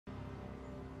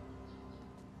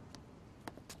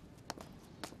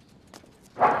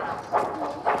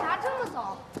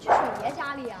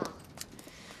里啊？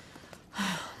哎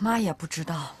呀，妈也不知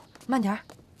道，慢点儿。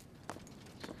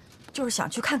就是想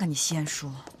去看看你西安叔。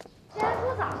西安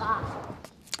叔咋了？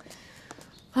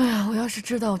哎呀，我要是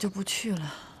知道，我就不去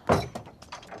了。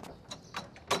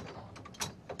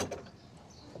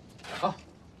好，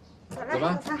走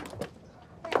吧。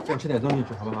先吃点东西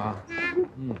去，好不好？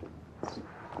嗯。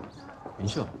云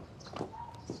秀，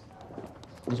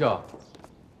云秀，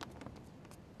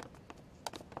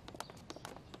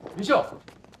云秀。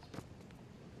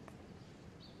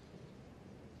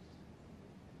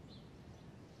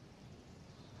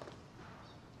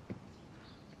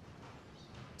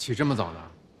 起这么早呢？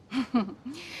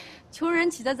穷人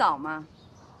起得早吗？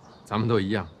咱们都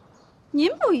一样。您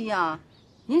不一样，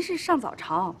您是上早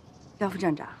朝，廖副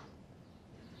站长。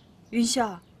云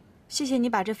秀，谢谢你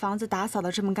把这房子打扫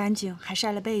得这么干净，还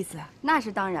晒了被子。那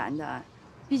是当然的，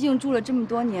毕竟住了这么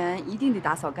多年，一定得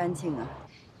打扫干净啊，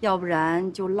要不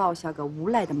然就落下个无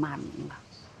赖的骂名了。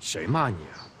谁骂你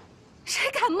啊？谁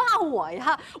敢骂我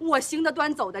呀？我行得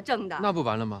端，走得正的。那不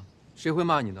完了吗？谁会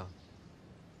骂你呢？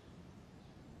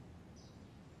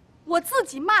 我自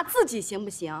己骂自己行不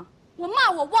行？我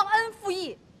骂我忘恩负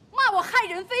义，骂我害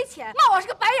人非浅，骂我是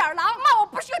个白眼狼，骂我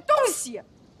不是个东西。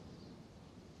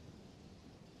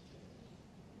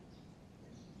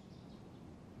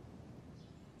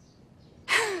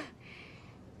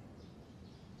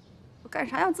我干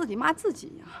啥要自己骂自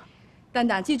己呀？蛋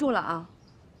蛋，记住了啊，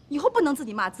以后不能自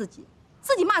己骂自己，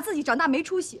自己骂自己长大没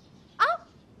出息，啊？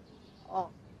哦。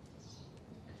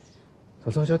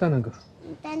早早叫蛋蛋哥。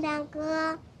蛋蛋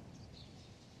哥。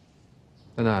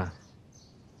 蛋蛋，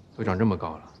都长这么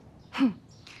高了，哼，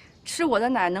吃我的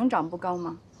奶能长不高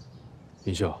吗？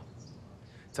云秀，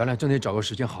咱俩真得找个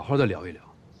时间好好的聊一聊。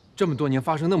这么多年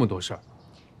发生那么多事儿，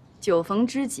酒逢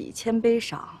知己千杯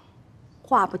少，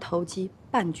话不投机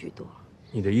半句多。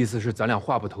你的意思是咱俩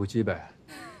话不投机呗？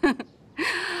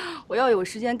我要有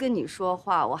时间跟你说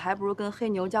话，我还不如跟黑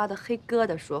牛家的黑疙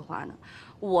瘩说话呢。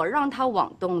我让他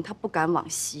往东，他不敢往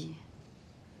西。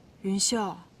云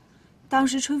秀。 当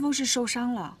时春风是受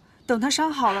伤了，等他伤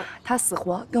好了，他死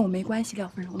活跟我没关系。廖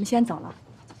夫人，我们先走了。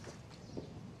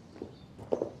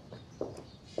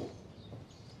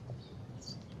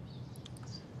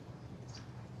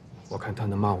我看他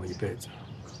能骂我一辈子。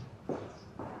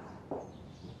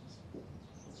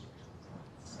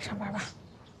上班吧。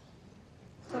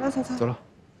走了，草草。走了。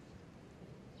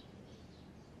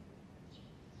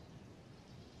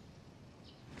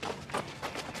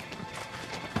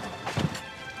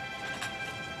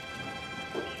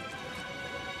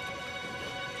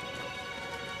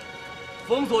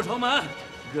 封锁城门，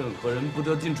任何人不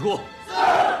得进出。是。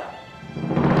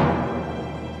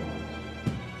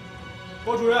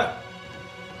包主任。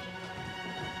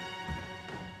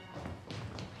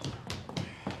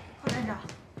郝站长。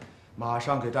马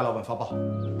上给戴老板发报。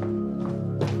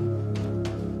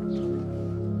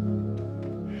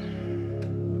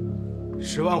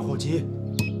10万火急。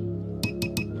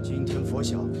今天拂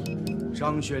晓，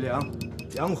张学良、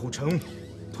杨虎城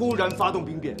突然发动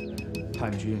兵变。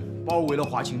 叛军包围了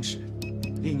华清池，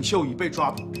领袖已被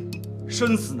抓捕，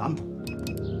生死难卜，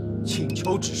请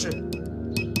求指示。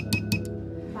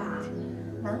爸，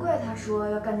难怪他说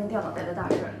要干件掉脑袋的大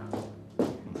事呢。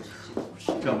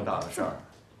这么大的事儿，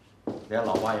连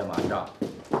老妈也瞒着。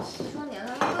10多年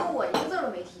了，他跟我一个字都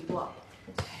没提过。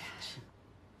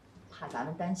怕咱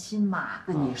们担心嘛？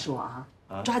那你说啊，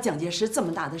抓蒋介石这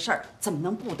么大的事儿，怎么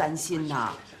能不担心呢？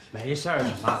 没事儿的，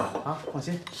妈啊，放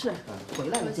心。是，回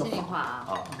来了就好。说心里话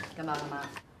啊，干爸干妈，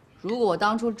如果我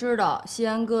当初知道西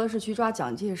安哥是去抓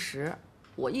蒋介石，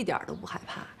我一点都不害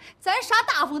怕。咱啥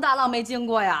大风大浪没经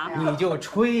过呀？你就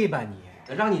吹吧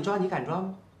你，让你抓你敢抓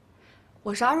吗？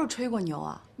我啥时候吹过牛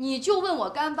啊？你就问我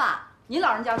干爸，你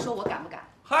老人家说我敢不敢？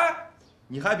嗨，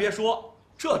你还别说，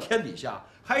这天底下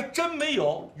还真没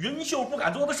有云秀不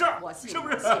敢做的事儿，是不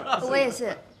是？我也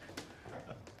是。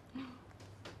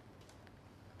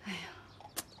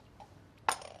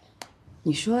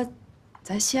 你说，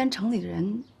咱西安城里的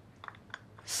人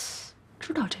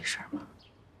知道这事儿吗？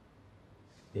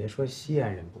别说西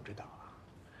安人不知道啊，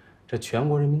这全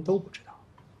国人民都不知道。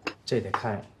这得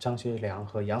看张学良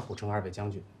和杨虎城2位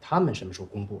将军他们什么时候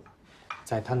公布了。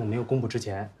在他们没有公布之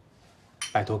前，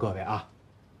拜托各位啊，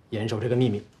严守这个秘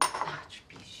密。那是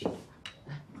必须的。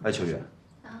哎，秋月，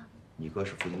啊，你哥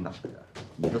是复兴党的人，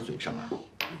你的嘴上啊，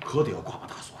可得要挂把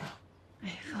大锁呀。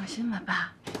哎，放心吧，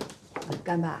爸。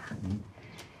干爸。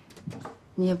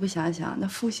你也不想想，那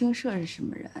复兴社是什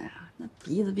么人啊？那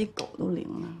鼻子比狗都灵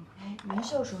呢。哎，云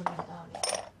秀说这有道理。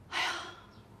哎呀，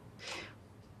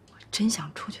我真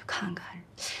想出去看看。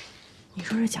你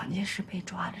说这蒋介石被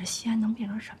抓了，这西安能变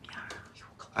成什么样啊？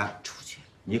哎，出去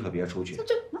你可别出去，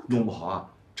弄不好啊，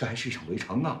这还是一场围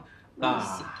城呢。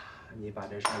爸，你把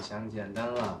这事儿想简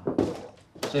单了。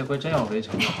这回真要围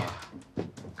城的话，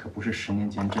可不是10年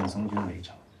前郑松军围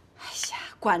城。哎呀，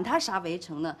管他啥围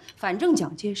城呢，反正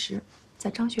蒋介石在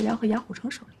张学良和杨虎城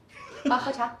手里。爸，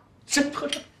喝茶。是喝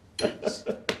茶。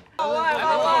号外！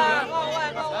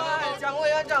蒋委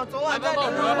员长昨晚在临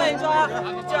潼被抓，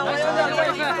蒋委员长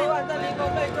昨晚在临潼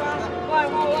被抓，号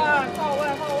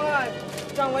外！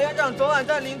蒋委员长昨晚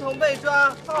在临潼被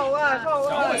抓，号外！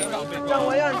蒋委员长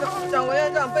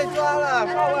被抓了，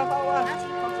号外！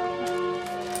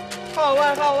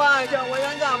蒋委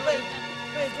员长被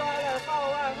抓了，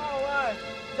号外！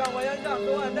蒋委员长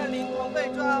昨晚在临潼被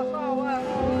抓，号外！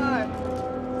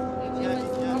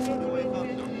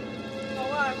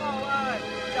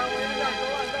蒋委员长昨晚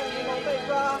在临潼被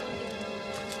抓。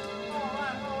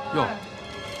哟，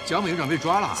蒋委员长被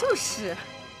抓了。就是。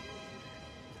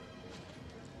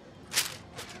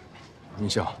云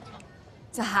秀，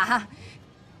咋？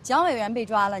蒋委员被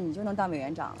抓了，你就能当委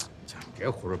员长了？别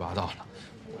胡说八道了，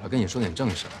我要跟你说点正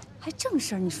事儿。还正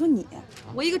事儿？你说你，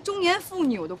我一个中年妇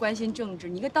女我都关心政治，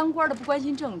你一个当官的不关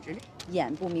心政治，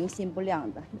眼不明心不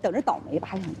亮的，你等着倒霉吧，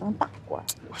还想当大官？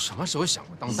我什么时候想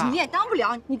过当大？你也当不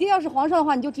了，你爹要是皇上的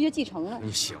话，你就直接继承了。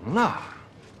你行了，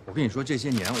我跟你说，这些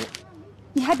年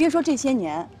你还别说这些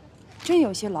年，真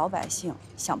有些老百姓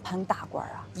想攀大官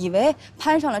啊，以为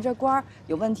攀上了这官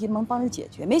有问题能帮着解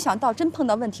决，没想到真碰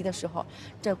到问题的时候，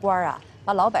这官啊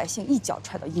把老百姓一脚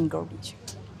踹到阴沟里去。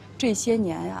这些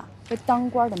年呀，这当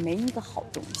官的没一个好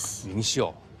东西。明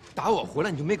秀，打我回来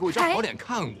你就没给我一张好脸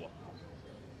看过。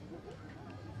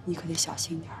你可得小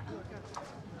心点了，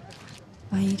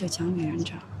万一这蒋委员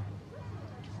长……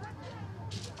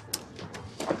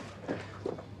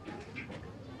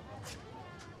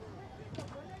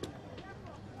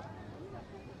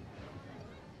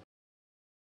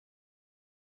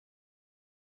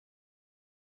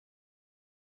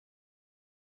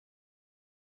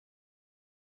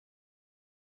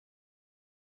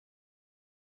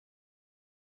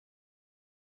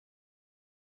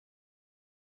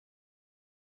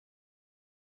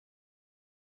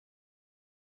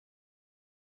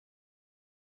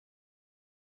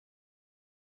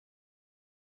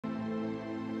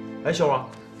哎，小王，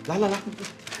来，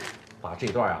把这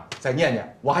段啊再念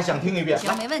念，我还想听一遍。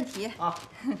行，没问题啊。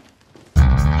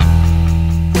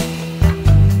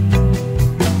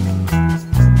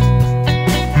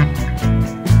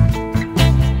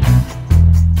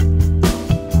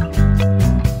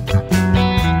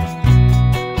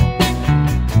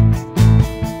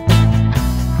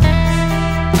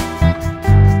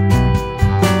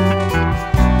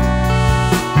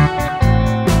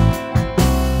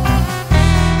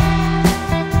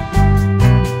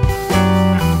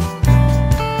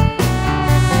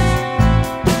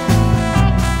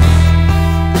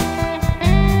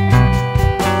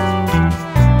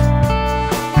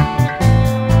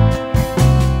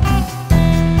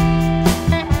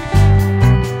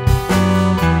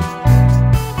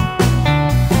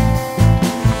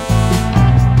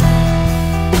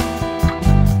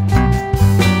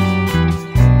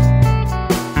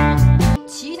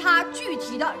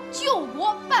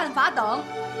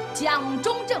蒋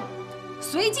中正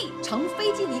随即乘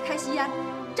飞机离开西安，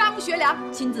张学良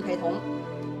亲自陪同。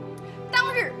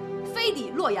当日飞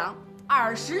抵洛阳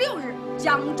，26日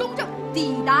蒋中正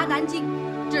抵达南京，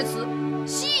至此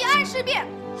西安事变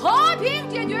和平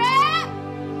解决。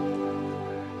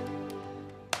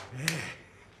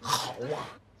好啊！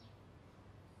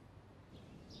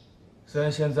虽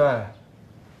然现在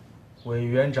委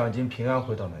员长已经平安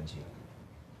回到南京，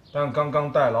但刚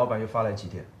刚戴老板又发来急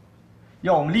电，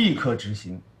要我们立刻执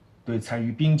行对参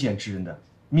与兵谏之人的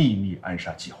秘密暗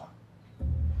杀计划。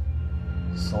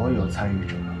所有参与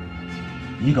者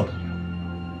一个不留。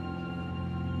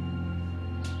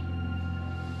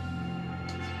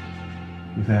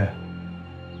于飞，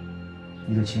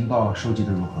你的情报收集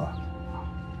的如何？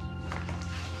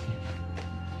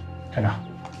站长，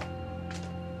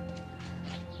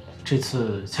这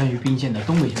次参与兵谏的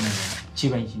东北军的人基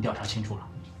本已经调查清楚了，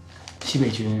西北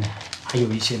军还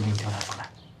有一些没有调查出来，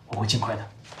我会尽快的。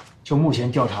就目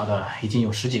前调查的已经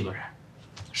有10几个人，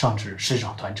上至师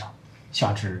长、团长，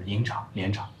下至营长、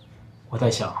连长。我在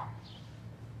想，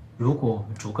如果我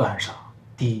们逐个暗杀，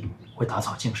第一会打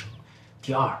草惊蛇，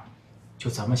第二，就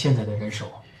咱们现在的人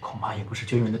手，恐怕也不是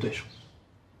军人的对手。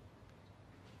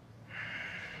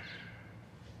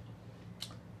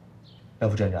廖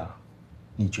副站长，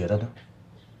你觉得呢？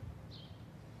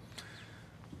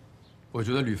我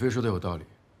觉得吕飞说的有道理。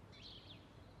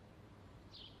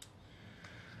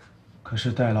可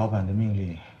是戴老板的命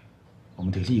令，我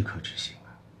们得立刻执行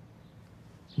啊！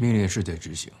命令是得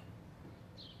执行，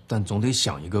但总得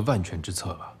想一个万全之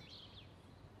策吧。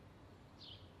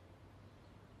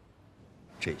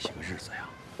这些个日子呀，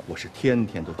我是天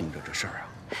天都盯着这事儿啊，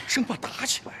生怕打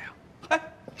起来呀。哎，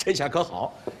这下可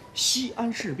好，西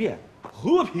安事变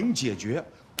和平解决，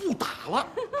不打了，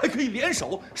还可以联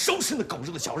手收拾那狗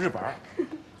日的小日本。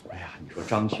哎呀，你说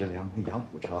张学良跟杨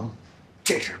虎城，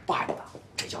这事儿办的，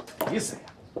这叫得死呀！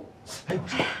哎，我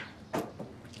说，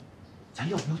咱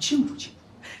要不要庆祝庆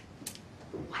祝？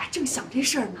我还正想这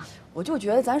事儿呢，我就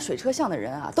觉得咱水车巷的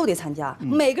人啊都得参加，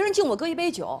每个人敬我哥一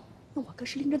杯酒。那我哥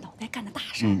是拎着脑袋干的大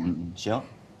事啊！行，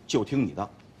就听你的，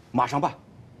马上办。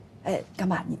哎，干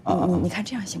爸，你看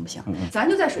这样行不行？咱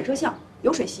就在水车巷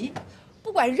有水席，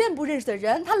不管认不认识的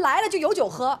人，他来了就有酒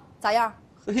喝，咋样？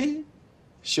嘿，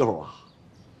秀啊，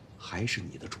还是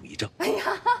你的主意正。哎呀，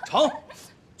成，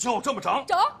就这么整。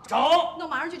整。那我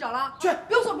马上去找了。去，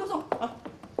不用送啊，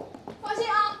放心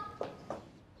啊。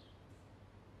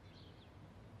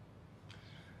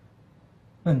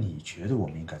那你觉得我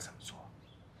们应该怎么做？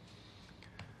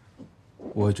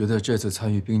我觉得这次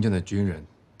参与兵变的军人，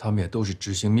他们也都是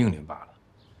执行命令罢了。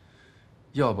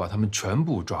要把他们全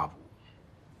部抓捕，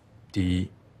第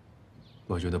一，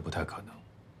我觉得不太可能；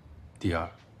第二，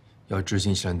要执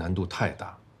行起来难度太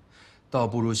大，倒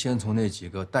不如先从那几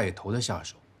个带头的下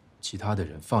手，其他的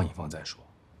人放一放再说。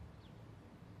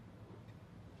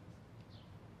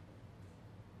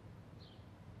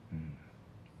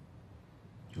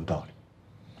有道理，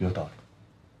有道理。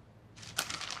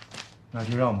那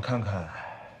就让我们看看，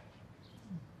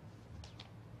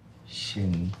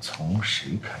先从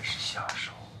谁开始下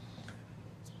手。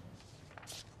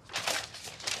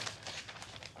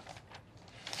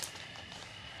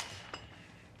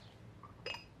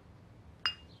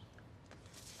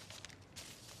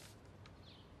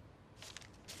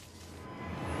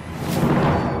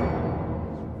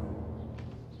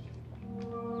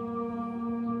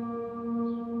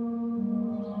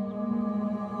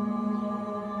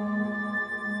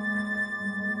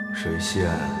谁先，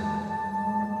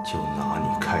就拿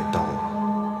你开刀。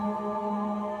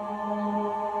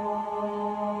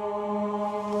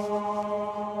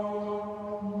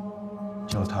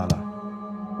就他了，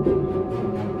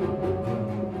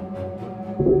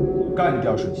干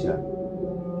掉水仙，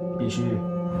必须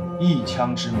一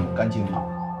枪致命，干净利落，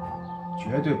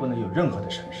绝对不能有任何的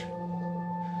闪失。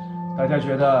大家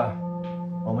觉得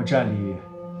我们站里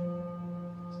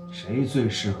谁最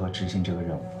适合执行这个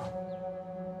任务啊？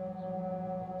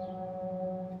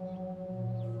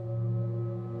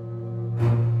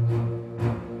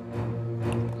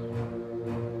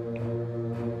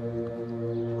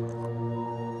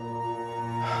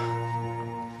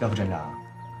廖副站长，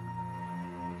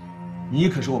你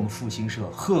可是我们复兴社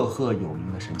赫赫有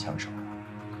名的神枪手。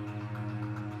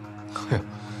哎呀，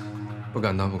不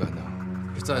敢当，不敢当。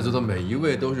在座的每一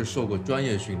位都是受过专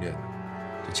业训练的，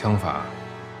这枪法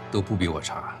都不比我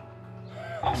差。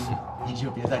你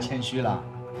就别再谦虚了。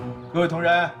各位同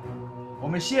仁，我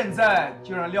们现在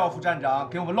就让廖副站长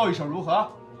给我们露一手，如何？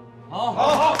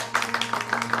好。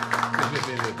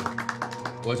别，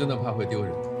我真的怕会丢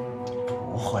人。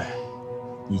不会。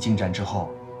你进站之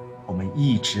后，我们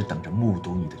一直等着目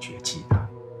睹你的绝技呢。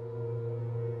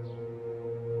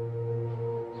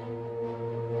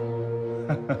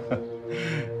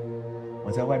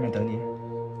我在外面等你。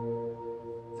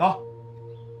走。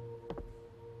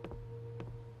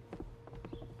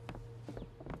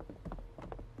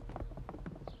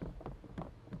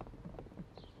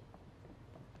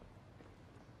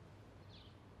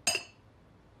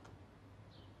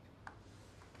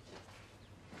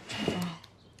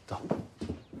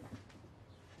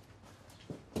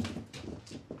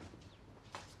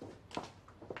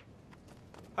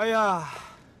哎呀，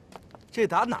这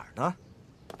打哪儿呢？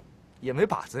也没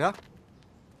靶子呀。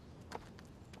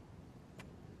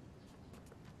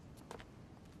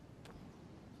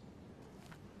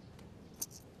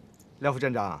廖副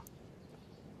站长，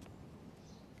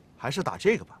还是打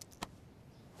这个吧。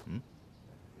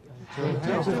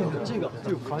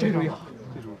这主意好。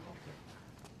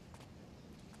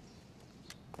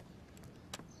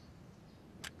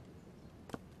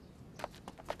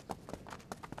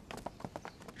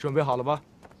准备好了吧？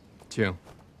请。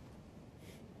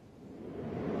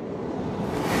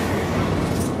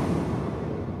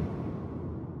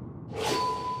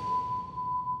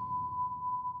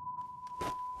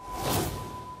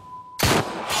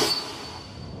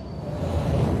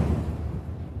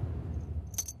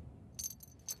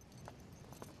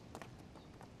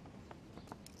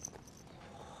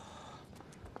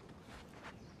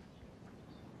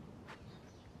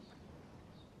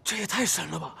这也太神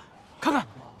了吧！看看。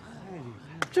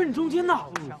正中间呢。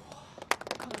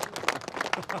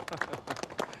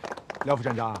廖副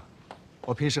站长，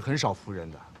我平时很少服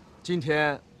人的，今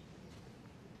天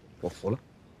我服了。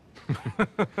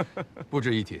不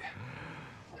值一提。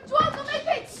桌子没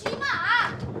对齐嘛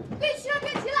啊！对齐了，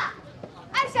对齐了。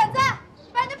哎，婶子，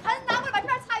把你的盆拿过来，把这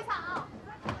边擦一擦啊。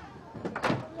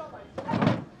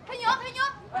黑牛，黑牛，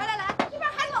来，这边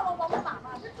还是我把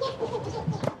嘛。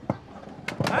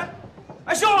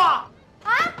哎，秀了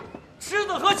啊！吃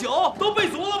的和酒都备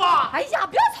足了吧？哎呀，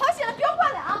不要操心了，不要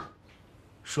管了啊。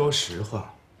说实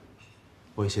话，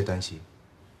我有些担心，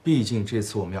毕竟这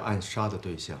次我们要暗杀的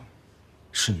对象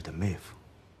是你的妹夫。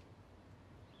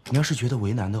你要是觉得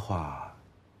为难的话，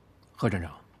贺站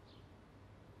长，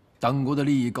党国的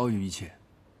利益高于一切，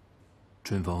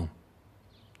春风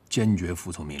坚决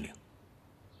服从命令。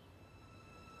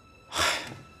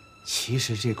其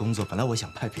实这工作本来我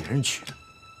想派别人去的，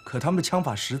可他们的枪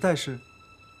法实在是……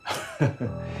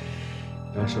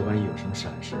要是万一有什么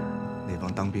闪失，那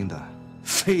帮当兵的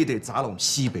非得砸了我们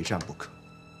西北站不可。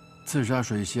刺杀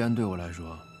水西安对我来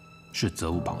说是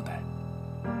责无旁贷。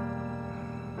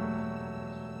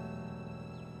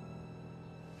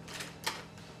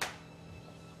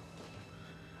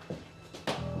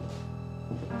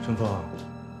春风，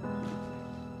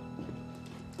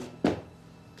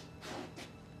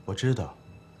我知道，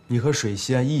你和水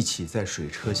西安一起在水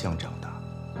车巷长大，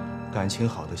感情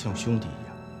好的像兄弟一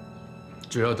样。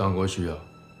只要党国需要，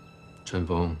春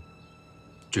风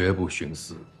绝不徇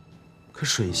私。可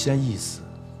水西安一死，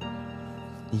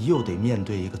你又得面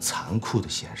对一个残酷的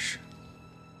现实，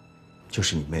就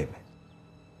是你妹妹。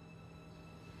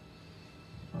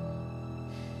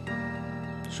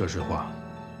说实话，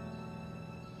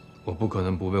我不可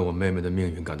能不为我妹妹的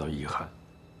命运感到遗憾，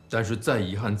但是再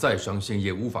遗憾、再伤心，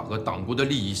也无法和党国的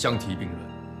利益相提并论。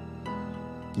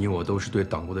你我都是对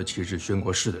党国的旗帜宣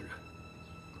过誓的人，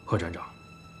贺站长，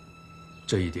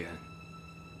这一点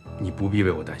你不必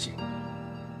为我担心。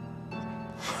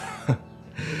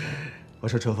我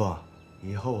说春风，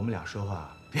以后我们俩说话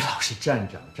别老是站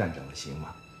长站长的，行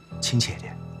吗？亲切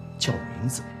点，叫名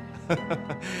字，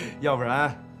要不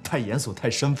然太严肃、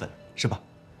太生分，是吧？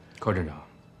柯站长，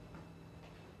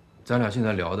咱俩现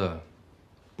在聊的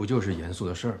不就是严肃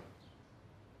的事儿吗？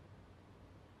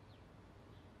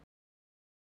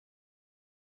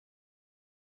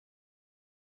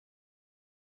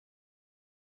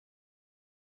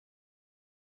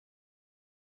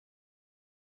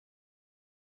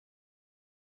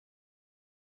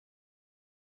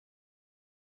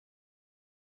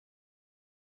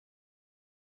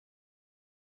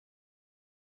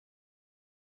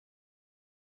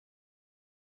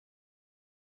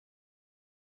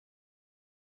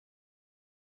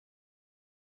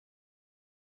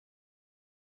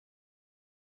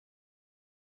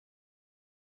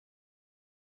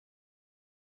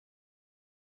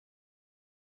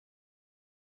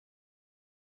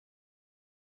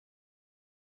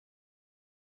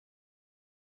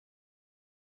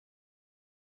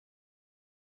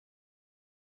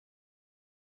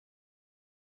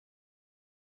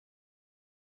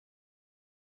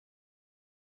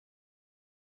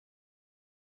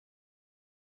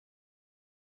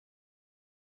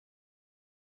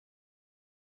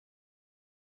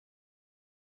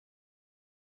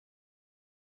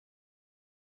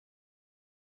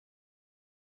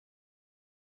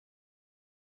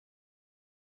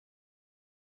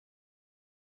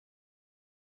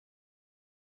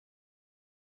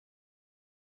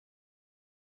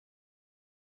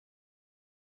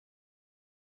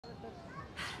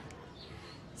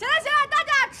行了，大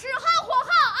家吃好喝好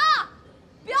啊，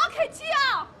不要客气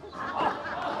啊。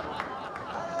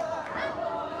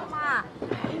妈，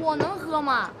我能喝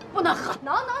吗？不能喝。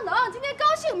能，今天高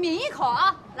兴抿一口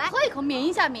啊，来喝一口，抿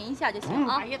一下就行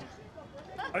啊。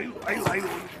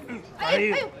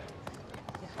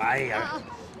哎呀！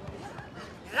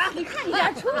你看你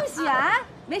点出息啊！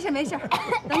没事，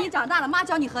等你长大了，妈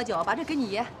教你喝酒，把这给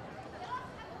你爷。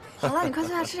好了，你快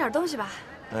坐下吃点东西吧。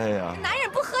哎呀，男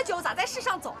人不喝酒咋在世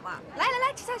上走嘛？来，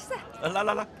吃菜。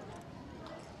来，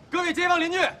各位街坊邻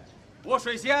居，我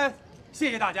水西安，谢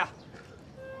谢大家。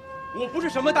我不是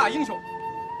什么大英雄，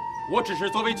我只是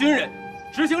作为军人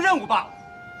执行任务罢了。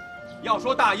要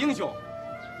说大英雄，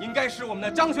应该是我们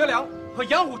的张学良和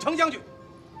杨虎城将军。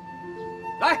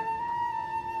来，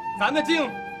咱们敬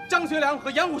张学良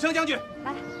和杨虎城将军。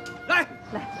来。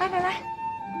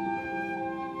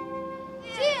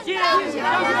敬张学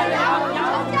良、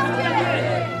杨虎城将军。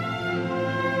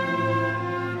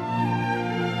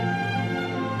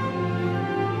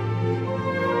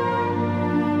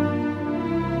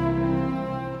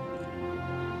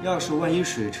要是万一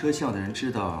水车巷的人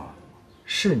知道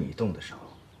是你动的手，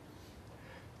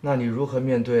那你如何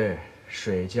面对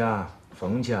水家、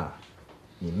冯家、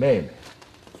你妹妹，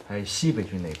还有西北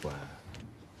军那关，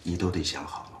你都得想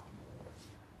好。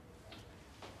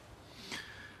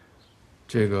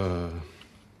这个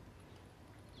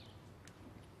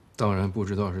当然不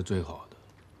知道是最好的，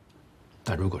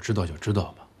但如果知道就知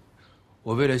道吧。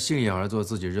我为了信仰而做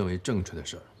自己认为正确的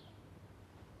事儿，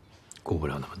顾不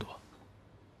了那么多。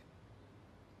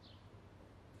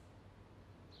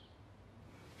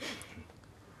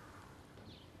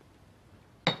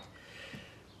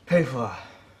佩服啊，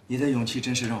你的勇气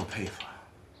真是让我佩服啊。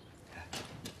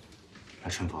那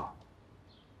春风，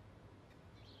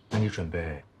那你准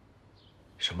备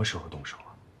什么时候动手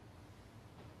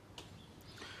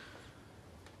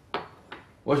啊？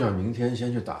我想明天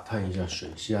先去打探一下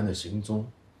水西安的行踪。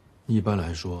一般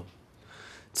来说，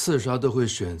刺杀都会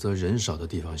选择人少的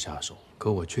地方下手，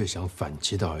可我却想反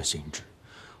其道而行之，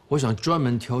我想专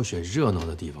门挑选热闹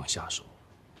的地方下手，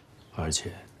而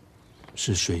且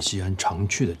是水西安常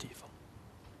去的地方。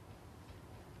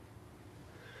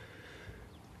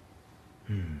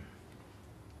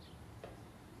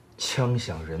枪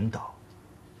响人倒，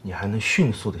你还能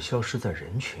迅速地消失在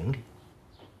人群里，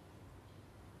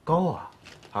高啊！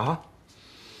啊！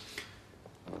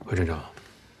何镇长，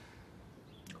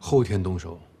后天动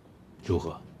手，如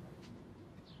何？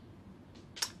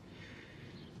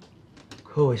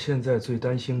可我现在最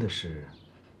担心的是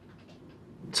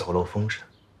走漏风声。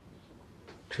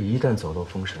这一旦走漏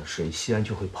风声，水西安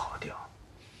就会跑掉。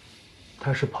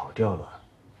他是跑掉了，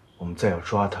我们再要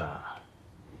抓他，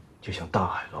就像大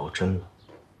海捞针了。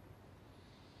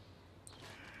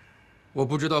我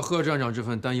不知道贺站长这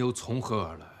份担忧从何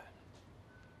而来。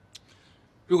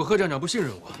如果贺站长不信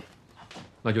任我，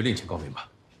那就另请高明吧。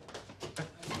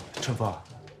春风，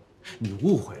你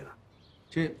误会了，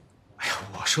哎呀，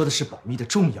我说的是保密的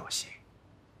重要性。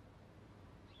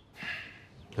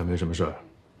要没什么事儿，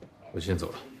我就先走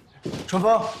了。春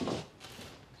风，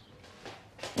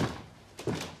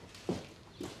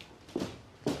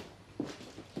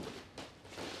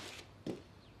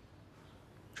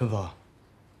春风，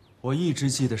我一直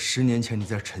记得10年前你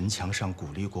在城墙上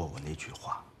鼓励过我那句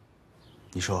话，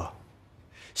你说，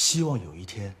希望有一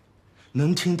天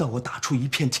能听到我打出一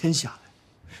片天下来，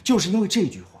就是因为这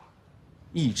句话，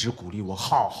一直鼓励我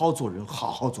好好做人，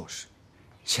好好做事。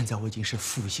现在我已经是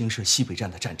复兴社西北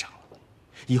站的站长了，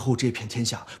以后这片天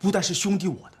下不但是兄弟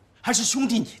我的，还是兄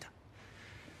弟你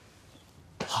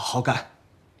的。好好干，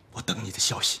我等你的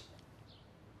消息。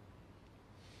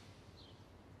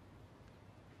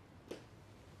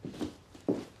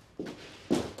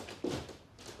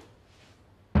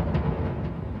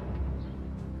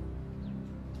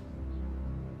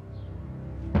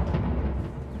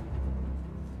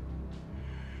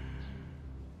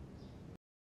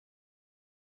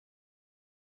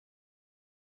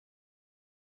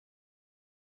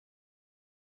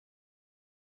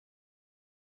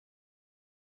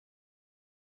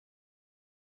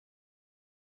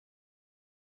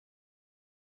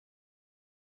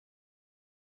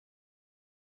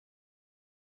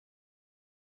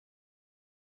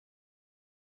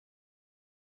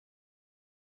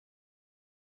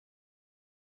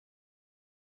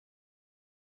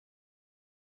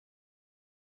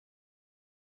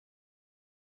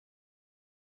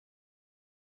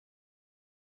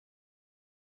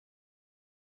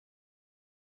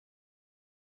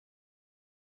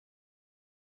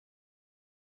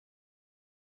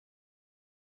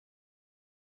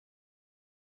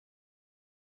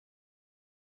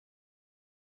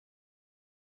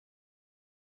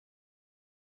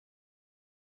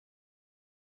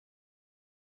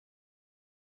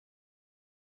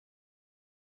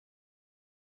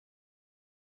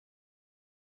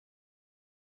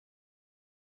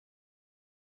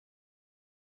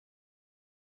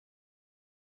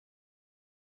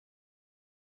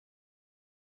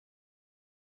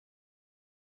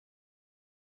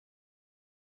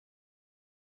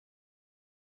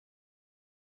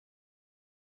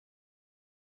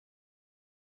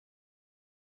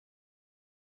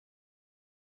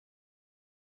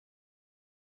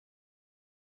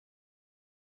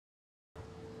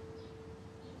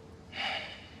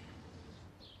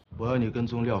我要你跟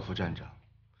踪廖副站长，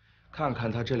看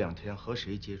看他这2天和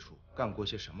谁接触，干过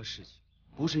些什么事情。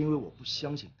不是因为我不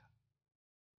相信他。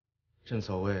正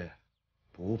所谓，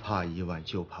不怕1万，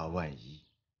就怕万一。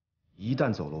一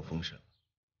旦走漏风声，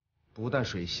不但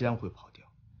水西安会跑掉，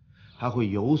还会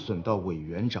有损到委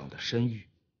员长的声誉。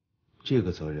这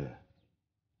个责任，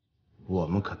我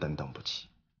们可担当不起。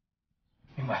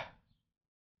明白。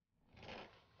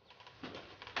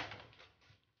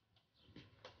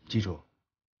记住，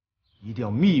一定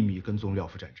要秘密跟踪廖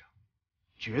副站长，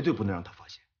绝对不能让他发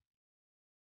现。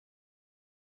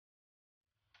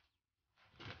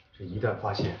这一旦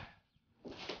发现，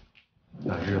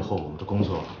那日后我们的工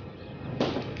作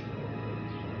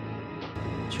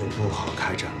就不好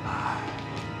开展了。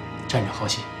站长放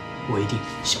心，我一定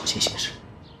小心行事。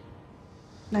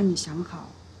那你想好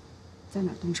在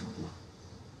哪动手了吗？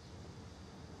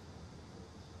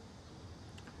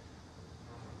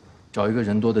找一个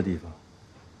人多的地方，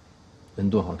人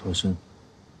多好脱身。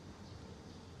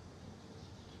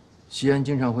西安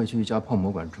经常会去一家泡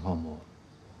馍馆吃泡馍，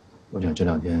我想这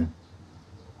2天。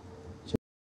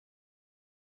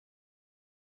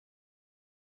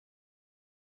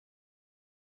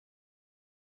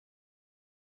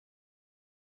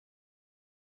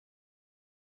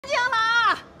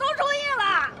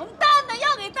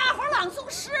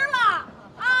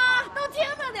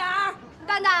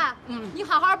 你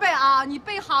好好背啊！你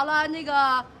背好了那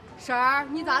个婶儿，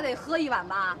你咋得喝1碗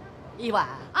吧？1碗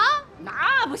啊？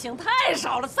那不行，太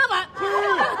少了，3碗。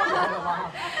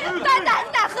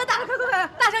大喝大声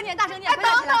点，大声点！等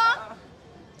等，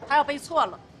他要背错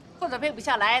了，或者背不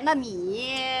下来，那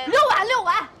你6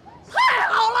碗，太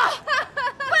好了！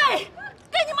背，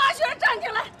跟你妈学，站起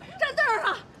来，站凳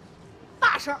上，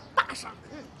大声，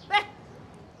背。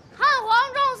 汉皇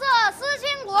重色思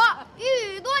倾国，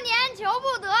郁郁多年求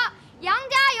不得。杨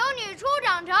家有女初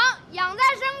长成，养在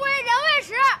深闺人未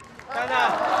识。丹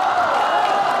丹，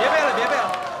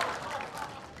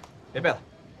别背了，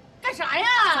干啥呀？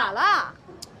咋了？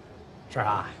婶儿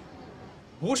啊，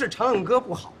不是长恨歌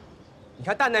不好，你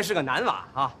看蛋蛋是个男娃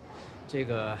啊，这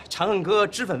个长恨歌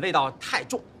脂粉味道太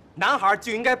重，男孩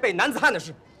就应该背男子汉的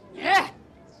诗。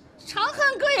长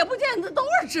恨歌也不见得都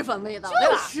是脂粉味道，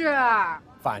就是。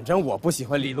 反正我不喜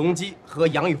欢李隆基和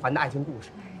杨玉环的爱情故事。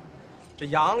这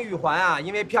杨玉环啊，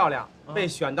因为漂亮，被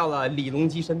选到了李隆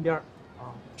基身边，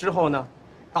之后呢，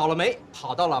倒了霉，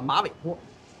跑到了马尾坡。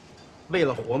为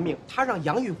了活命，他让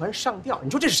杨玉环上吊。你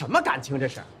说这是什么感情？这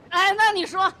是？哎，那你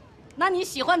说，那你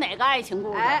喜欢哪个爱情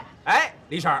故事？哎，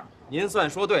李婶儿，您算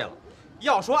说对了。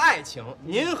要说爱情，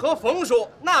您和冯叔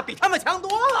那比他们强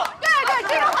多了。对，这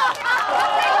个好，这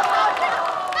个好。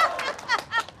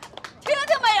听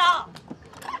见没有？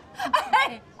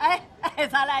 哎，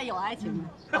咱俩有爱情吗？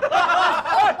哎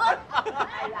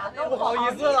呀，不好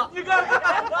意思了。你看，喝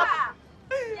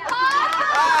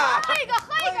一个，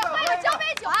交杯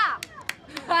酒啊！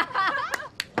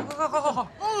好。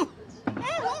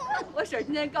我婶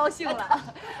今天高兴了。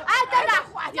哎，蛋蛋，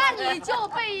那你就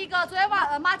背一个昨天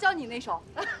妈教你那首。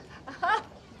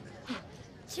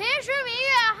秦时明月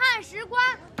汉时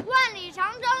关，万里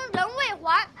长征人未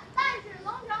还。但使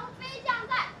龙城飞将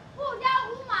在，不教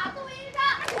胡马度阴山。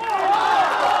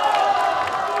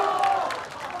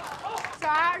婶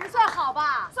儿，这算好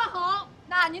吧？算好。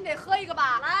那您得喝一个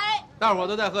吧？来，大伙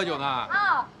都在喝酒呢。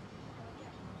啊，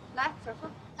来，婶儿喝。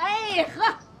哎，喝。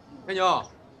天牛，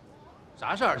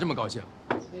啥事儿这么高兴？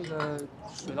那个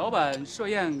水老板设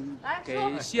宴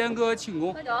给西安哥庆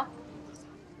功。喝酒。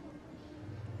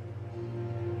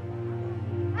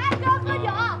哎，哥喝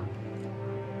酒。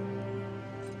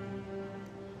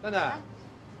蛋蛋，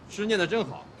诗念得真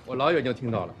好，我老远就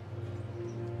听到了。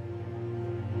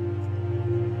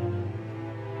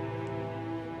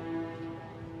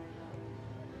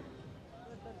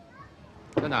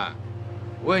蛋蛋，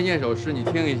我也念首诗，你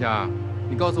听一下，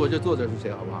你告诉我这作者是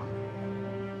谁，好不好？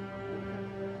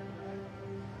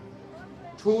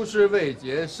出师未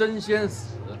捷身先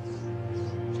死，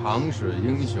长使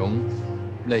英雄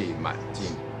泪满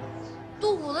襟。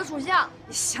杜甫的属相。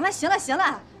行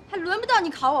了，还轮不到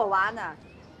你考我娃呢。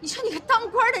你说你个当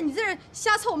官的，你在这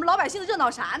瞎凑我们老百姓的热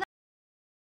闹啥呢？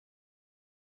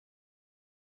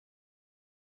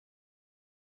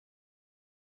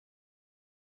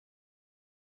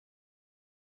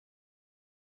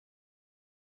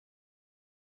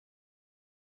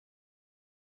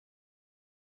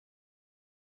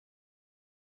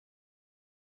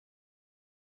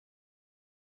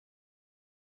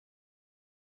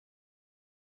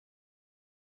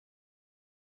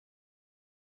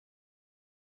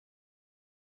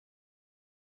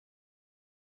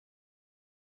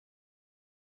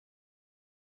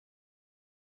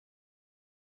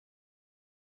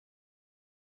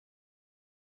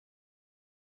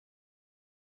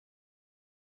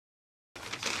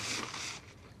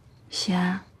西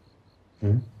安，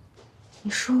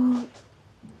你说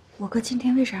我哥今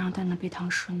天为啥让蛋蛋背唐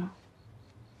诗呢？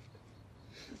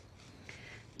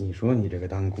你说你这个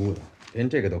当姑的，连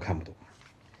这个都看不懂，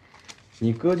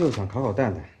你哥就想考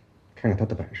蛋蛋，看看他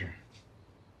的本事。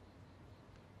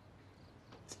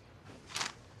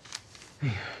哎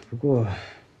呀，不过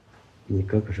你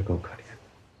哥可是够可怜的。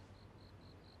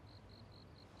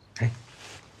哎，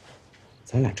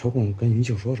咱俩抽空跟云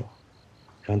秀说说，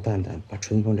让蛋蛋把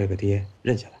春风这个爹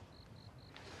认下来。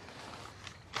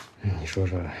你说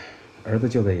说，儿子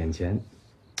就在眼前，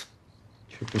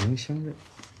却不能相认。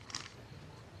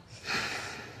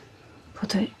不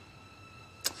对，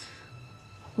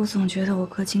我总觉得我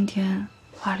哥今天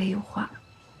话里有话。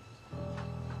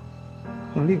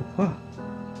话里有话？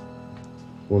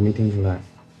我没听出来。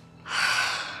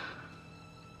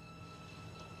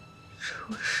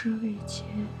出师未捷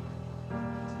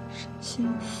身先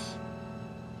死，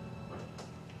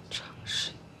长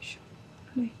使英雄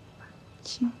泪满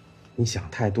襟。你想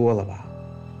太多了吧？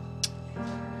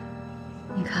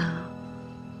你看啊，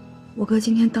我哥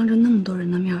今天当着那么多人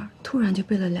的面，突然就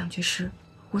背了2句诗，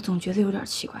我总觉得有点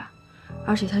奇怪。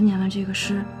而且他念完这个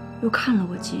诗，又看了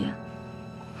我几眼，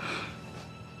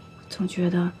总觉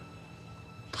得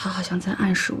他好像在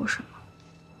暗示我什么。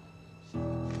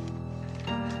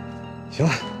行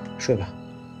了，睡吧，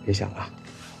别想了，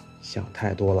想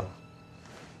太多了，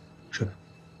睡吧。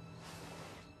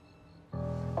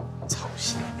操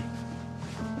心病。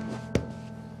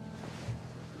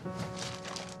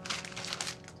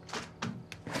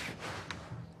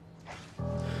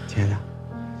亲爱的，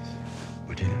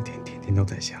我这2天天天都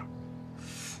在想，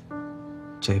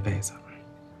这辈子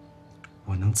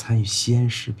我能参与西安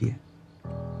事变，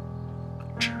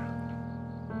值了。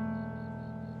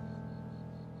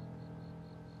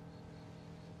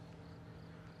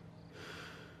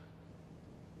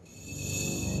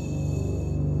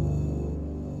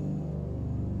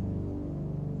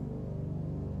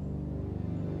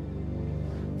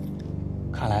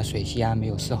看来水西安没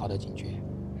有丝毫的警觉，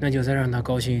那就再让他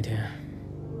高兴一天，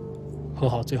喝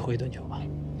好最后一顿酒吧。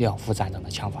亮夫站长的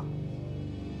枪法。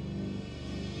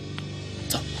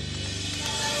走。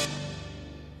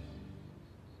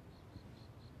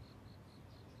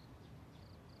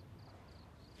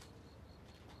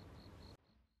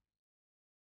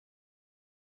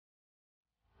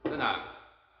蛋蛋，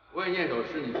我也念首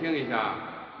诗，你听一下，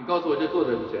你告诉我这作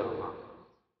者是谁好吗？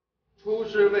出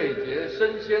师未捷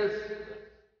身先死，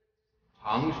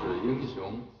长使英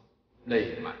雄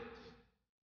泪满襟。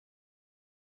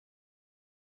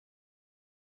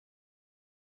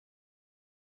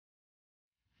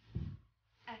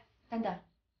蛋蛋，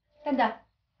蛋蛋，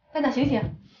蛋蛋醒醒！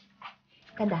哎，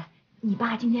蛋蛋，你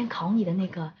爸今天考你的那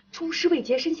个“出师未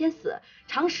捷身先死，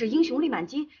长使英雄泪满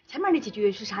襟”，前面那几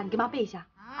句是啥？你给妈背一下。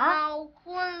啊，我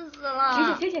困死了。醒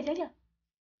醒醒醒醒醒！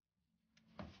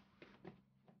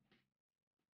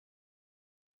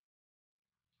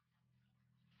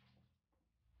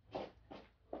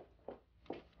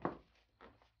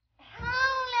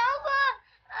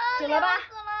醒了吧？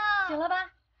醒了吧？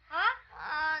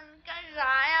你干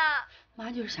啥呀？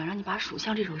妈就是想让你把《蜀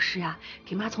相》这首诗呀，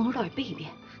给妈从头到尾背一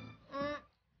遍。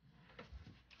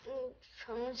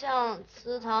丞相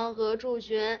祠堂何处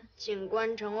寻？锦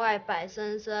官城外柏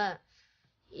森森。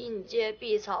应阶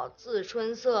碧草自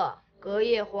春色，隔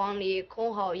叶黄鹂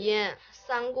空好音。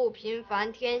三顾频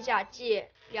繁天下计，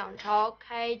两朝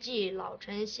开济老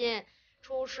臣心。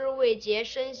出师未捷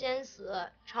身先死，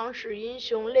长使英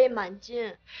雄泪满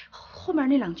襟。后面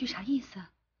那2句啥意思？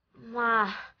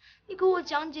妈，你给我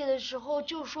讲解的时候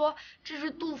就说这是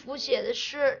杜甫写的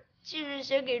诗，既是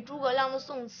写给诸葛亮的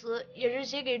宋词，也是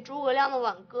写给诸葛亮的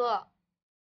挽歌。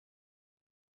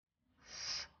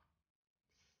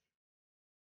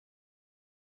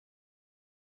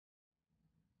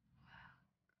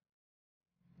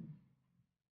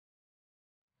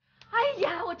哎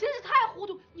呀，我真是太糊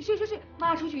涂！你睡睡睡，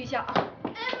妈出去一下啊。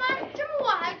哎妈，这么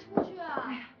晚还出去啊？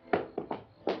哎呀。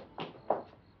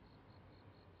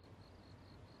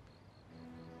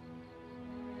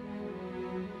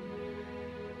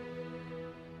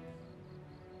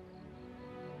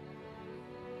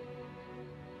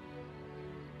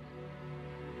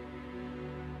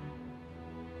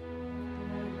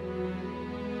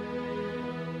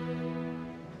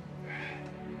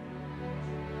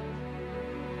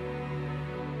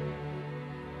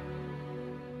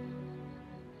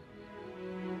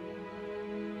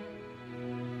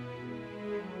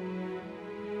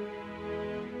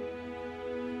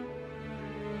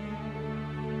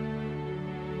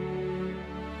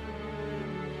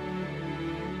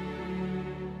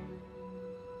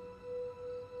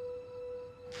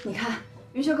你看，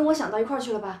云秀跟我想到一块儿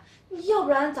去了吧？要不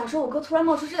然咋说我哥突然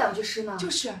冒出这2句诗呢？就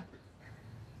是。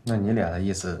那你俩的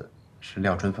意思是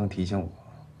廖春风提醒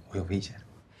我有危险？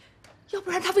要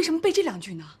不然他为什么背这2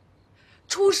句呢？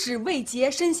出使未捷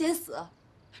身先死，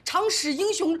长使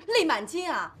英雄泪满襟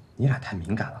啊！你俩太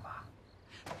敏感了吧？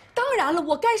当然了，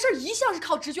我干事一向是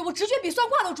靠直觉，我直觉比算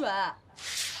卦都准。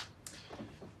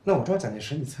那我抓蒋介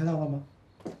石，你猜到了吗？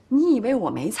你以为我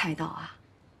没猜到啊？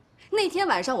那天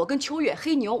晚上我跟秋月、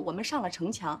黑牛，我们上了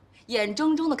城墙，眼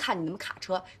睁睁的看你们卡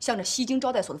车向着西京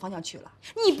招待所的方向去了。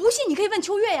你不信，你可以问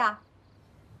秋月呀。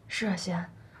是啊，西安，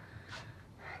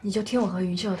你就听我和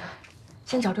云秀的，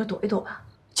先找地儿躲一躲吧。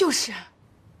就是。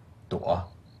躲？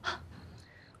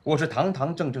我是堂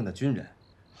堂正正的军人，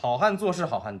好汉做事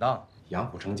好汉当。杨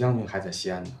虎城将军还在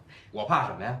西安呢，我怕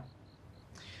什么呀？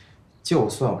就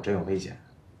算我真有危险，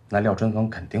那廖春风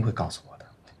肯定会告诉我的。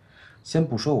先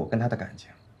不说我跟他的感情，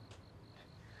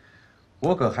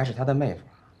我可还是他的妹夫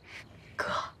啊。哥，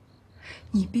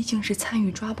你毕竟是参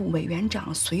与抓捕委员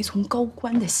长随从高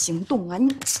官的行动啊！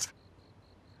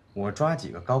我抓几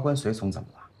个高官随从怎么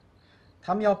了？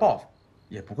他们要报复，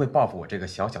也不会报复我这个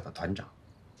小小的团长。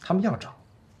他们要找，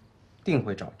定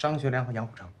会找张学良和杨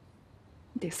虎城。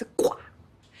你得是挂。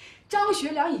张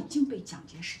学良已经被蒋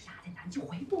介石压在南京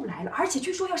回不来了，而且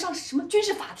据说要上什么军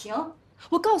事法庭。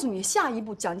我告诉你，下一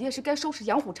步蒋介石该收拾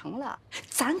杨虎城了，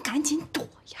咱赶紧躲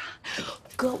呀！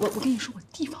哥，我跟你说，我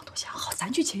地方都想好，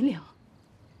咱去秦岭。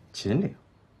秦岭？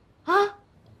啊？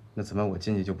那怎么我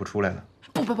进去就不出来了？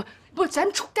不，咱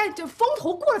这风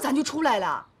头过了，咱就出来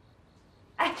了。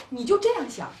哎，你就这样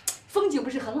想，风景不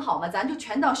是很好吗？咱就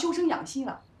全当修身养性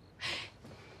了。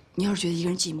你要是觉得一个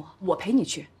人寂寞，我陪你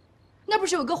去。那不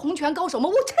是有个洪拳高手吗？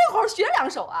我正好学2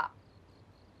手啊。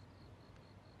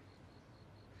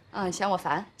嫌我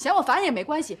烦也没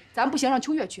关系，咱不行让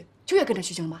秋月去，秋月跟着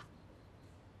去行吗？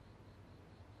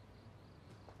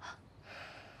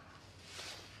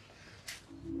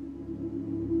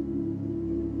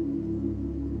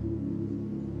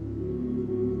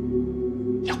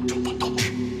杨仲本同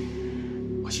志，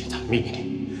我现在命令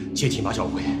你接替马晓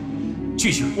辉，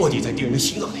继续卧底在敌人的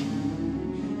心脏里，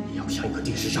你要像一个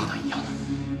定时炸弹一样的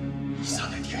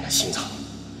散在敌人的心脏。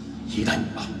一旦你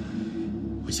爆，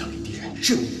我想给敌人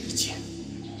正义一剑。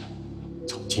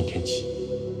从今天起，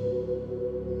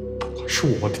不管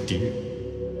是我的敌人，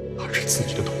还是自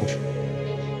己的同志，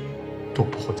都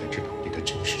不会再知道你的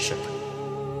真实身份。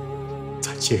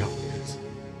在接下来的日子，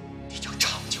你就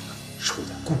长久的处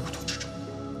在孤独之中，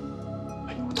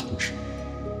没有同志，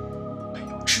没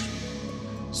有挚友。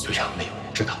虽然没有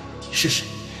人知道你是谁，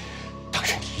但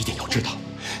是你一定要知道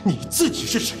你自己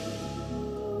是谁。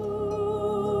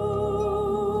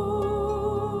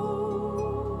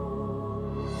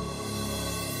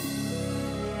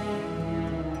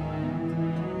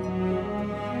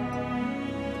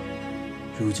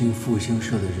如今复兴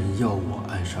社的人要我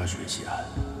暗杀水西安，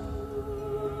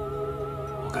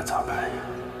我该咋办呀？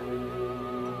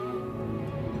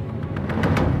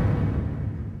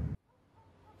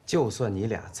就算你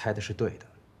俩猜的是对的，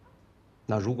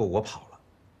那如果我跑了，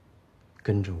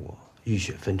跟着我浴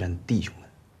血奋战的弟兄们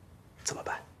怎么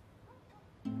办？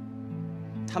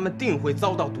他们定会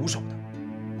遭到毒手的。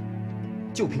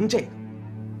就凭这个，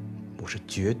我是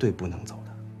绝对不能走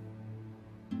的。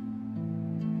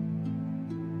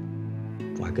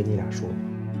我还跟你俩说，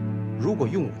如果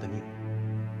用我的命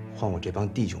换我这帮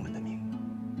弟兄们的命，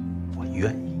我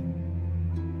愿意。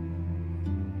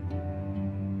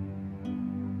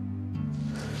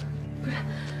不是，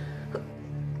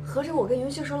合着我跟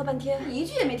云秀说了半天，一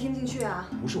句也没听进去啊？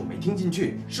不是我没听进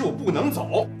去，是我不能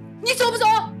走。你走不走？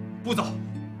不走。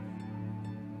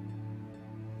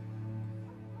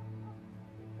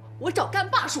我找干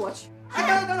爸说去。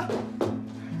哎，等等，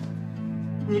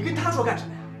你跟他说干什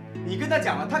么呀？你跟他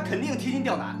讲了，他肯定提心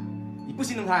吊胆，你不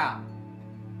心疼他呀？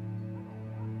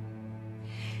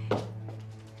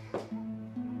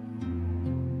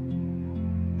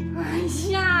哎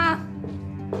呀，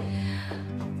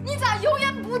你咋油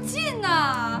盐不进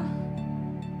呢？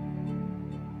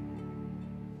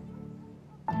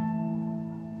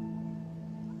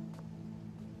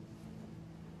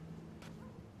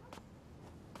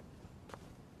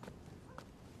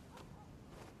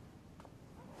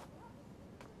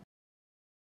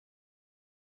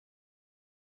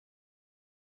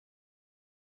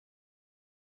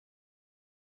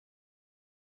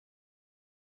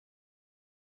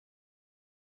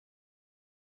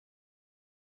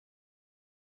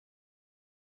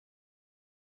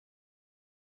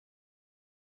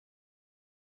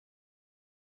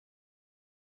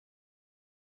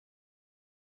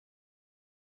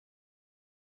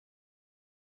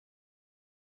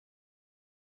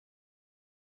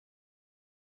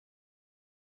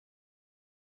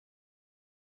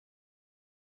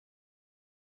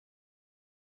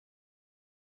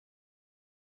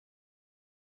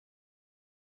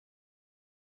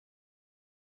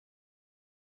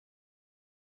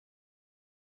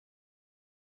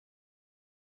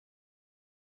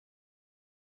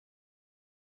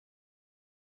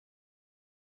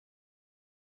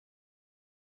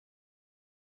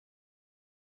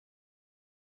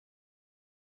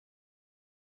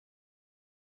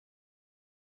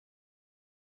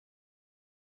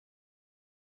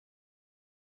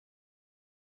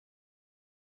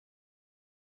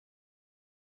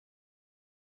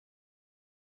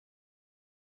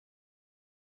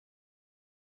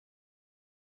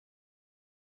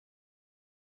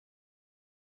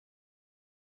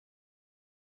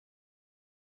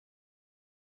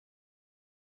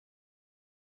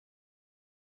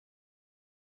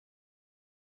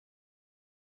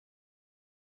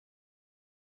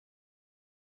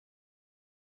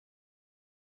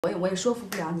我也说服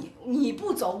不了你，你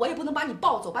不走，我也不能把你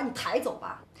抱走，把你抬走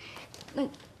吧。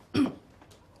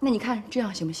那你看这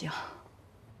样行不行？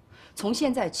从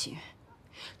现在起，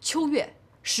秋月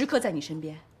时刻在你身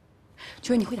边。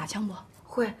秋月，你会打枪不？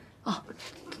会啊，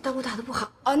但我打得不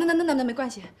好。啊，那没关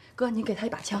系，哥，你给他一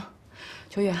把枪。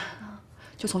秋月，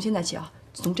就从现在起啊，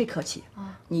从这刻起，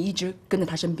你一直跟在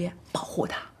他身边，保护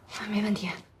他。没问题。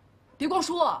别光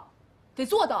说，得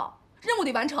做到，任务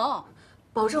得完成，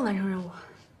保证完成任务。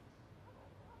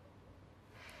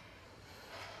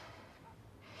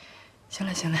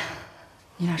行了，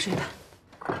你俩睡吧。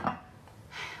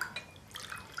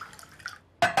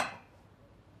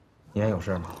你还有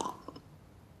事吗？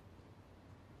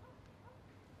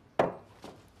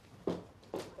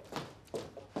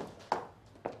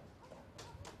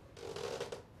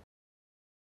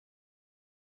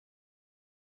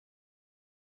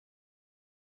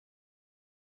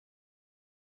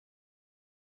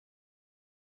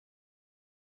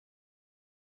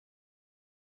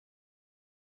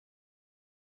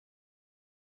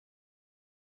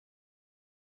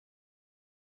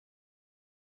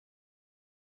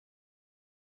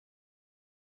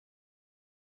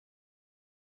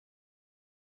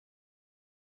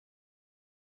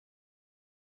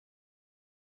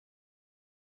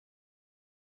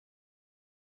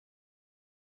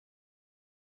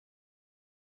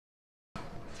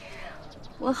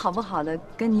我好不好的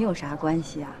跟你有啥关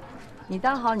系啊？你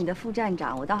当好你的副站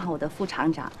长，我当好我的副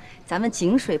厂长，咱们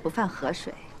井水不犯河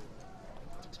水。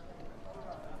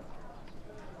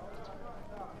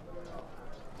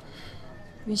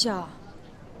云笑，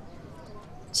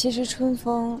其实春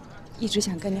风一直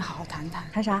想跟你好好谈谈。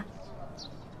谈啥？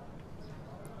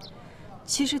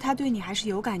其实他对你还是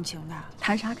有感情的。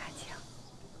谈啥感情？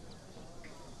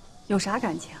有啥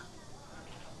感情？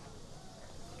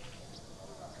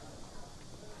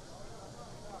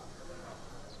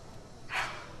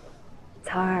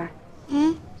曹儿，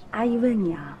阿姨问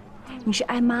你啊，你是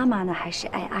爱妈妈呢，还是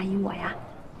爱阿姨我呀？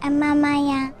爱妈妈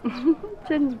呀。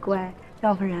真乖，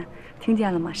廖夫人，听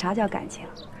见了吗？啥叫感情？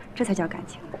这才叫感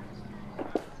情呢。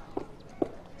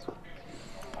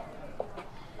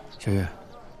小月，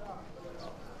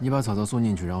你把草草送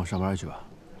进去，让我上班去吧。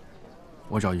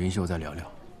我找云秀再聊聊。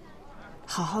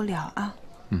好好聊啊。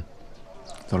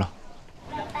走了。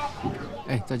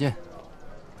哎，再见。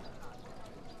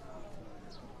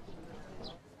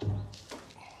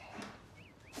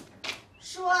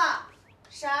说，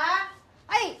婶儿，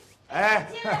哎，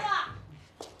进来吧。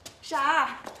婶儿，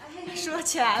说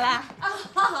起来了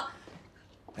啊。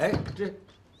哎，这，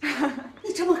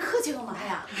你这么客气干嘛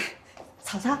呀？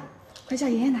草草，快叫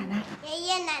爷爷奶奶。爷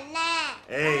爷奶奶。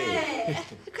哎，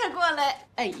快过来！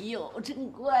哎呦，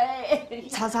真乖。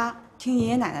曹操，听爷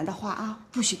爷奶奶的话啊，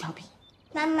不许调皮。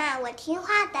妈妈，我听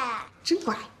话的。真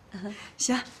乖。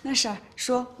行，那婶儿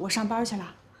说，我上班去了，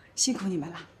辛苦你们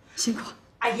了，辛苦。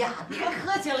哎呀，别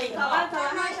客气了，以后。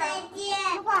妈妈再见。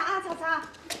听话啊，草草。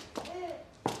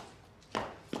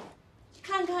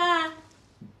看看。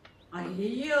哎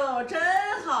呦，真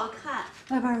好看！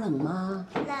外边冷吗？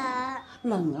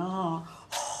冷。冷啊！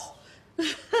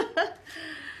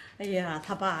哎呀，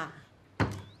他爸，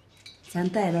咱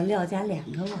带了廖家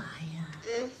2个娃呀。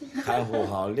看护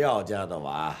好廖家的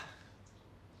娃，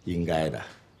应该的。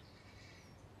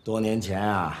多年前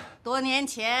啊，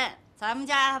咱们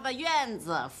家的院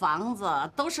子、房子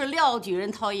都是廖举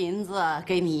人掏银子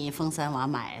给你封3娃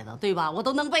买的，对吧？我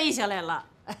都能背下来了。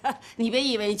你别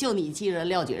以为就你记着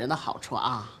廖举人的好处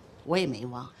啊，我也没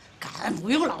忘。感恩不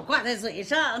用老挂在嘴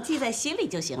上，记在心里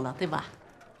就行了，对吧？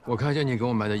我看见你给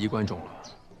我买的衣冠肿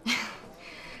了。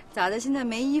咋的？现在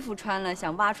没衣服穿了，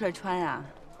想挖出来穿啊？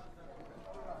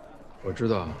我知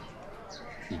道，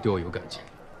你对我有感情。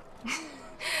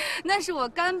那是我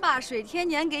干爸水天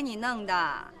年给你弄的。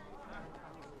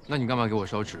那你干嘛给我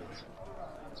烧纸？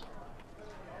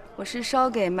我是烧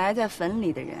给埋在坟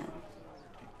里的人。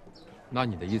那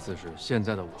你的意思是，现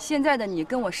在的我？现在的你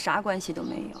跟我啥关系都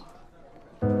没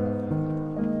有。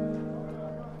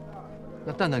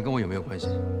那蛋蛋跟我有没有关系？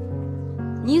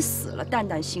你死了，蛋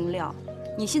蛋姓廖；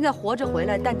你现在活着回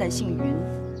来，蛋蛋姓云。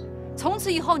从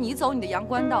此以后，你走你的阳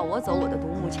关道，我走我的独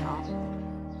木桥。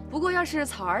不过，要是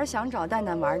草儿想找蛋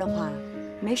蛋玩的话，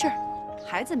没事儿，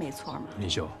孩子没错嘛。林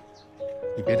秀，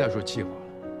你别再说气话了。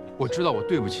我知道我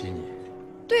对不起你。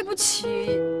对不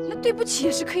起，那对不起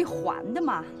也是可以还的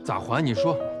嘛。咋还？你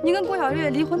说。你跟郭小月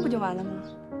离婚不就完了吗？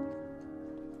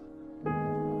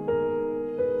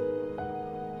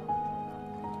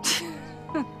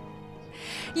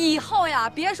以后呀，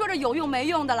别说这有用没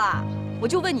用的啦。我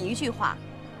就问你一句话，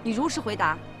你如实回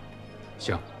答。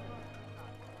行。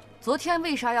昨天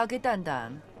为啥要给蛋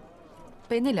蛋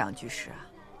背那2句诗啊？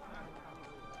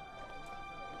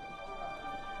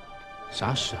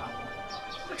啥诗啊？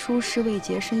出师未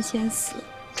捷身先死，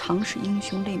常使英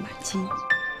雄泪满襟。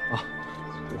啊，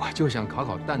我就想考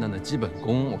考蛋蛋的基本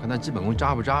功，我看他基本功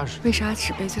扎不扎实。为啥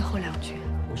只背最后2句？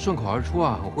我顺口而出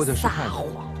啊，我会的是太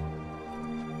多。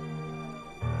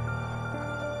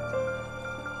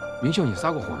明秀，你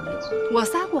撒过谎没有？我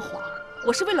撒过谎，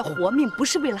我是为了活命，不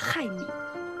是为了害命。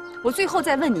我最后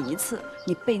再问你一次，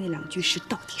你背那2句诗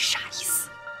到底啥意思？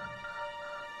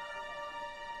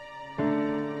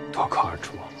脱口而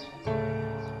出。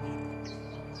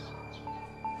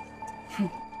哼。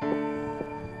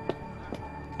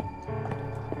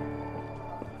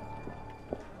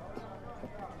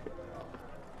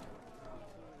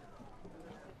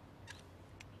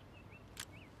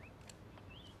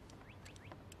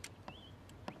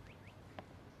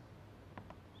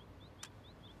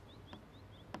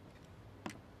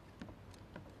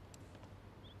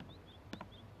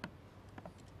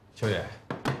秋野，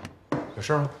有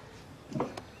事吗？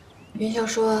云秀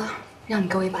说让你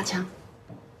给我一把枪。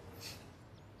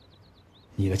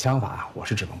你的枪法我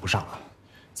是指望不上啊。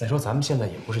再说咱们现在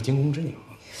也不是惊弓之鸟。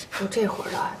都这会儿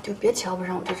了，就别瞧不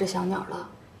上我这只小鸟了。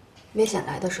危险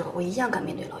来的时候，我一样敢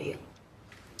面对老鹰。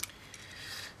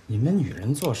你们女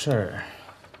人做事儿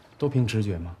都凭直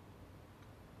觉吗？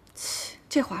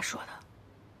这话说的，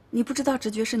你不知道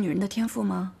直觉是女人的天赋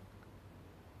吗？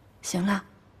行了。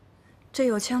这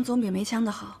有枪总比没枪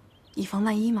的好，以防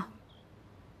万一嘛。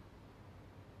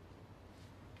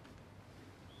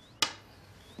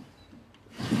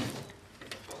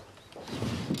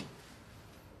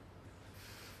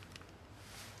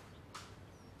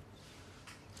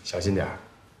小心点儿。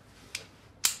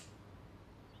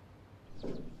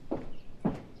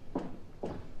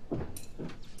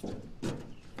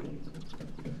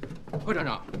贺站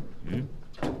长，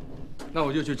那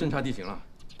我就去侦察地形了。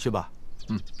去吧。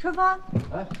春风，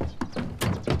哎，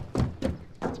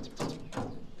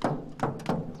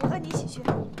我和你一起去。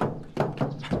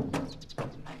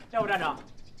要不站长，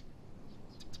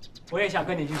我也想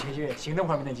跟你去学学行动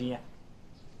方面的经验。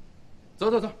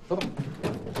走吧。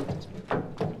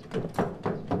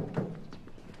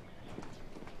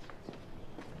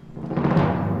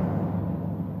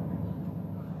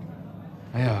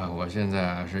哎呀，我现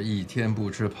在是一天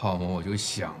不吃泡馍我就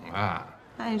想啊。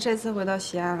那你这次回到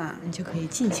西安了，你就可以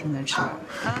尽情的吃了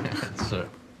啊！是。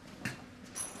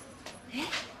哎，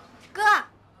哥。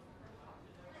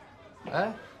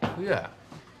哎，秋月，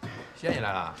西安你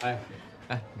来了？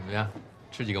哎，怎么样？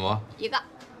吃几个馍？1个。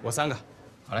我3个。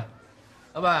好嘞。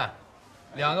老板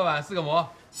，2个碗4个馍。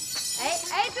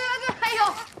哎，对了，还有，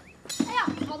哎呀，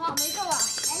曹操没够啊！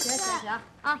行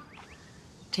啊。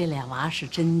这俩娃是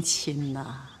真亲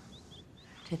呐，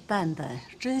这蛋蛋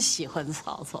真喜欢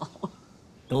曹操。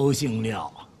都姓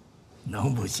廖，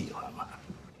能不喜欢吗？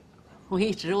我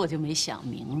一直就没想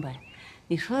明白，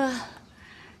你说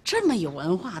这么有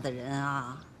文化的人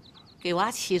啊，给娃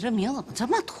起这名怎么这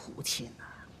么土气呢？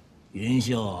云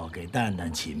秀给蛋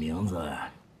蛋起名字，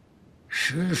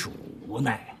实属无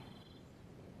奈。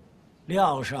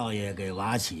廖少爷给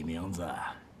娃起名字，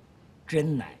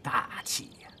真乃大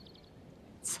气呀！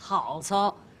曹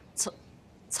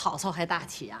操还大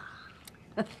气啊？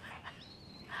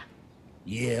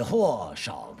野货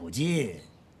少不尽，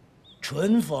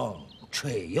春风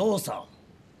吹又生，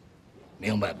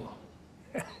明白不？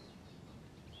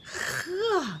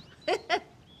呵，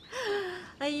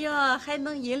哎呀，还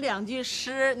能吟2句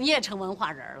诗，你也成文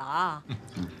化人了啊！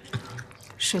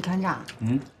水团长，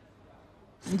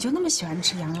你就那么喜欢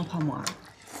吃羊肉泡馍？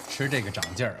吃这个长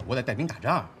劲儿，我得带兵打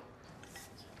仗。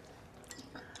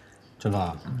春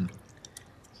风，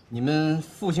你们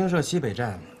复兴社西北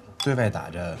站对外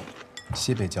打着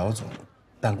西北剿总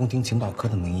办公厅情报科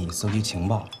的名义搜集情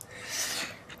报，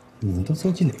你们都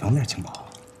搜集哪方面情报啊？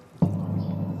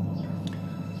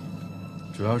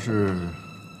主要是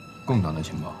共党的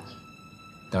情报，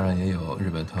当然也有日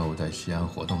本特务在西安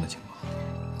活动的情报。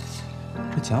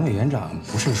这蒋委员长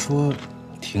不是说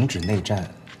停止内战，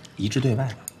一致对外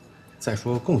吗？再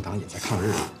说共党也在抗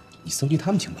日，你搜集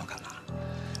他们情报干嘛？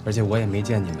而且我也没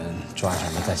见你们抓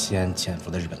什么在西安潜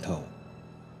伏的日本特务。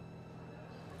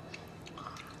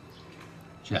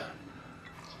是啊，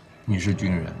你是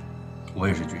军人，我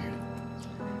也是军人，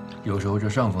有时候这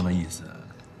上峰的意思，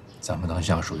咱们当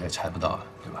相属也猜不到啊，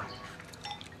对吧？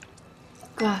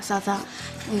哥，嫂子，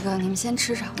那个你们先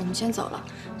吃着，我们先走了。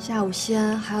下午西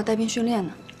安还要带兵训练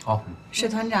呢。好。水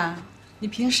团长，你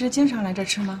平时经常来这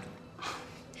吃吗？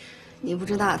你不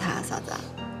知道他，嫂子，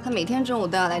他每天中午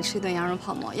都要来吃一顿羊肉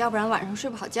泡馍，要不然晚上睡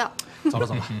不好觉。走了，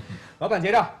老板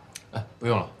结账。哎，不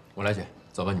用了，我来结。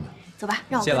走吧，你们。走吧，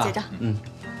让我哥结账。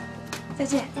再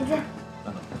见。再见。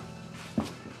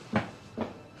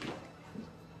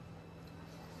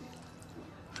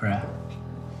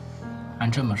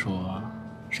然这么说，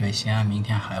水仙安明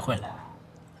天还会来？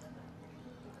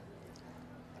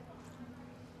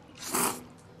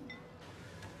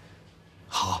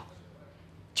好，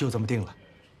就这么定了，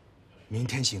明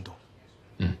天行动。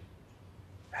嗯。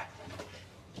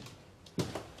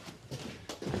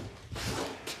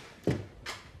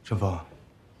春风，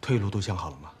退路都想好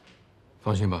了吗？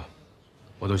放心吧，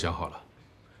我都想好了。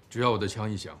只要我的枪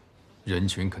一响，人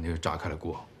群肯定是炸开了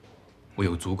锅，我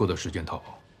有足够的时间逃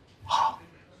跑。好，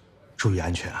注意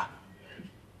安全啊！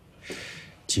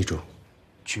记住，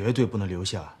绝对不能留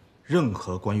下任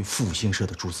何关于复兴社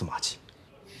的蛛丝马迹。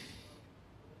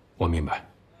我明白。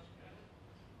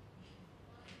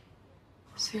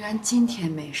虽然今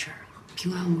天没事儿，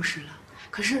平安无事了，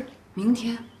可是明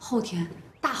天、后天、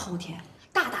大后天、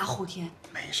大后天，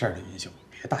没事的，云秀，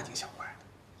别大惊小怪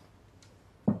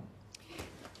的。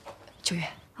九月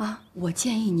啊，我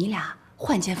建议你俩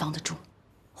换间房子住。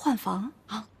换房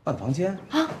啊？换房间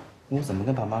啊？我怎么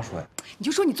跟爸妈说呀？你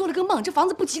就说你做了个梦，这房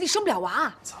子不吉利，生不了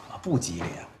娃。怎么不吉利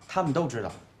啊？他们都知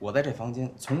道我在这房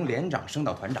间从连长升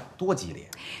到团长，多吉利。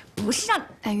不是让……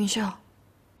哎，云秀，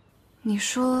你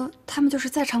说他们就是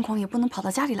再猖狂，也不能跑到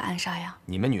家里来暗杀呀。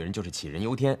你们女人就是杞人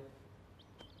忧天。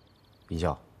云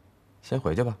秀，先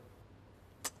回去吧。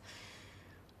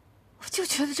我就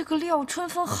觉得这个廖春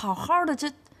风好好的，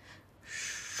这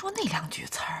说那2句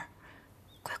词儿，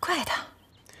怪怪的。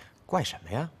怪什么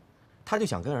呀？他就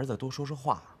想跟儿子多说说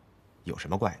话，有什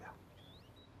么怪的？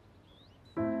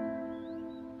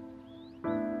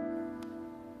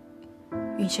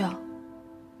云秀，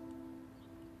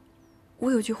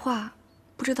我有句话，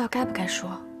不知道该不该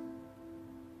说。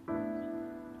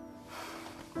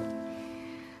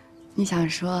你想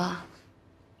说，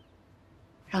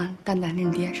让蛋蛋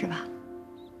认爹是吧？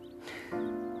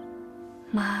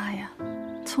妈呀，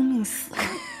聪明死了！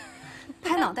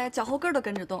拍脑袋，脚后跟都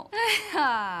跟着动。哎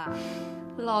呀，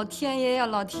老天爷呀，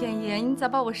老天爷，你咋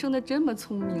把我生得这么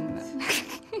聪明呢？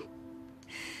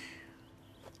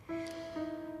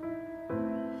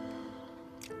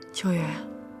秋月，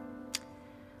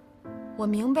我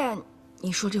明白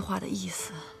你说这话的意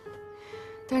思，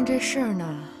但这事儿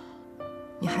呢，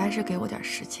你还是给我点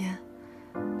时间，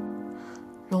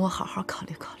容我好好考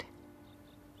虑考虑。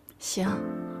行，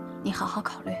你好好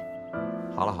考虑。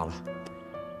好了好了，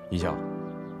于秀，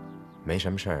没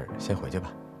什么事儿，先回去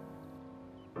吧。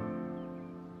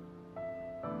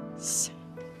行。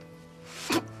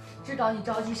知道你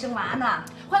着急生娃呢，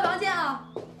换房间啊，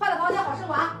换了房间好生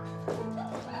娃。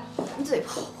满嘴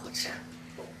跑火车。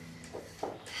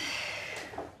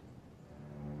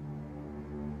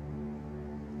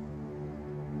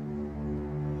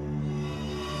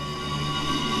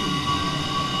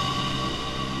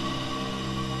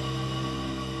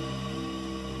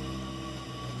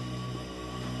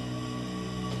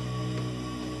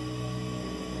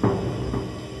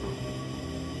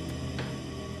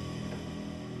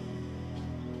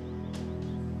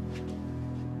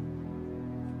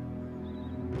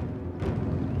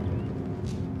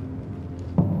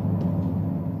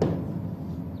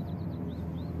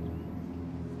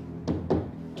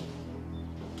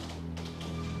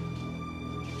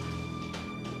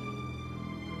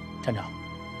站长，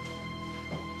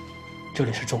这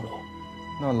里是钟楼。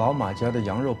那老马家的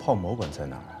羊肉泡馍馆在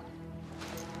哪儿啊？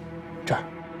这儿。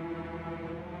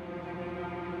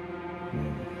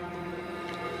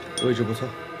位置不错。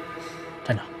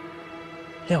站长，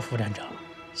廖副站长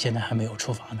现在还没有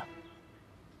出发呢。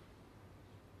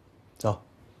走，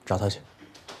找他去。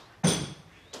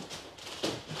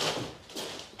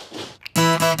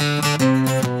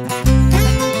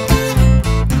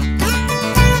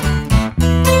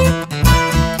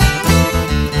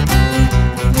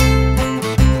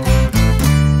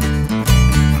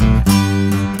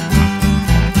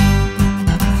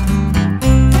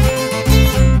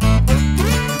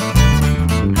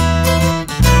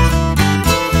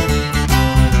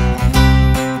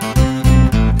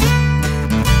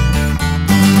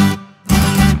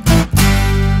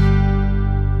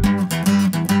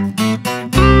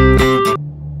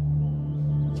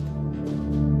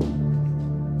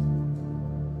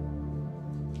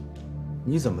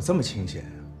你怎么这么清闲呀？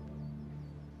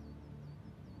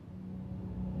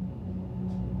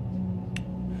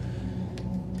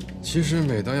其实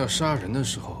每当要杀人的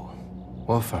时候，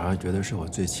我反而觉得是我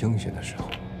最清闲的时候。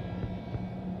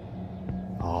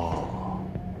哦，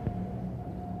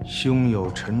胸有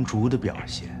成竹的表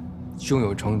现。胸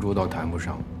有成竹倒谈不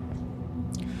上，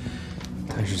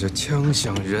但是这枪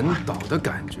响人倒的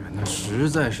感觉，那实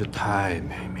在是太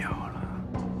美妙了。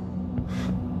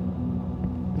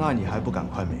那你还不赶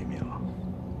快美妙？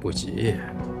不急，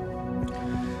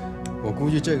我估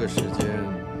计这个时间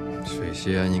水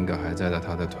西安应该还在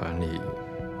他的团里，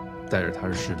带着他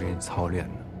的士兵操练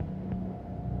呢。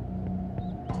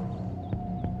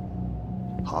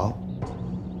好，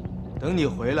等你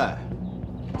回来，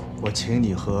我请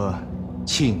你喝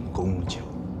庆功酒。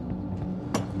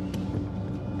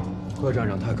贺站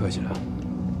长太客气了，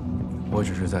我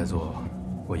只是在做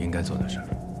我应该做的事儿。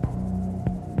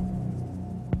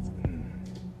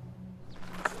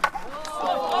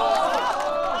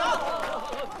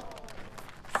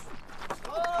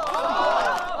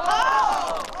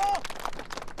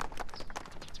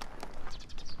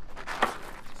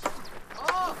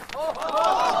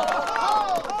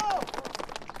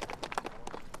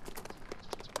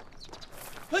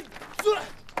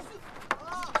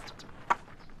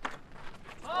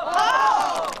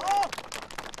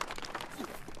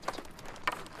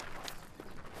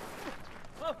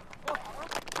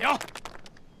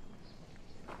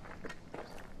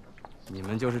 你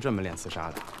们就是这么练刺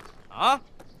杀的，啊？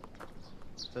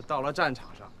这到了战场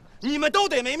上，你们都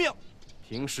得没命。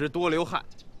平时多流汗，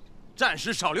战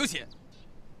时少流血，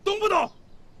懂不懂？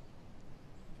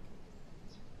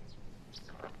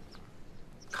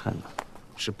看呐，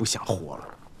是不想活了。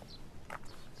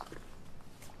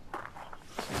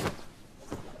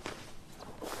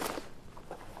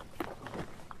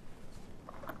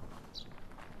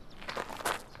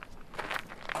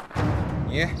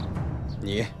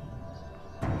你。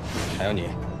 还有你，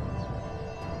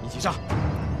一起上！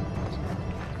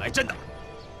来真的，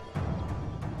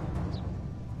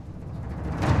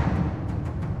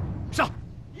上！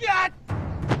呀！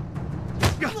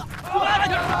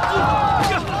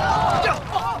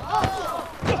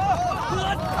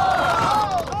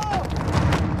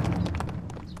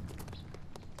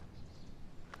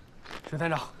沈团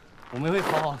长，我们会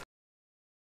好好。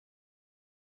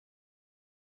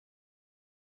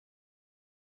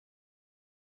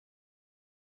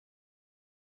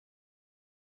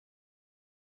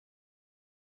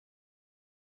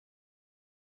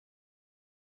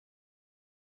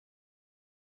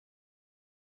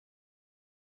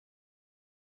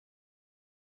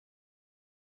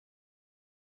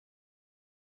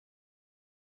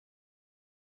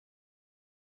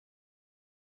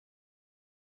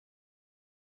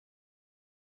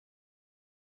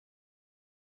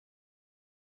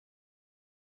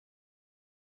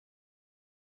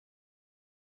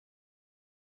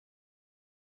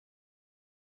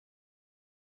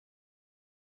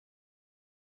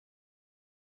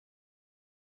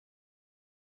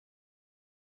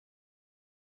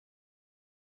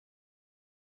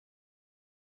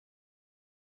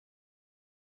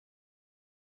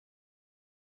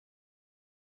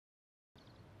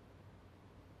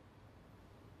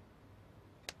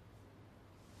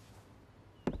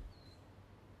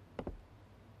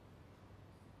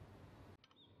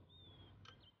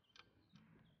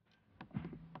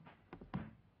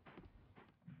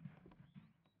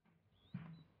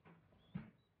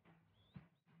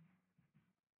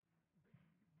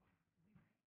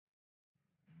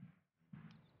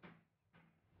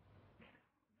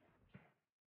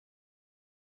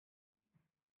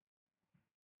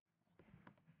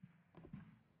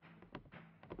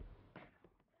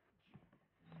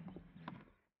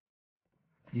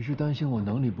 你是担心我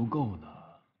能力不够呢，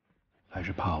还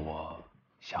是怕我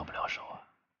下不了手啊？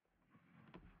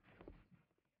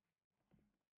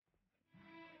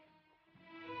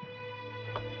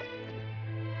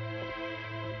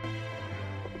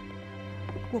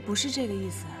我不是这个意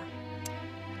思。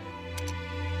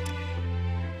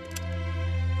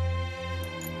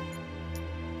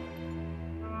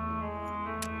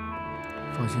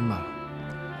放心吧，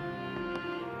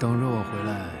等着我回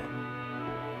来。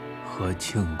 喝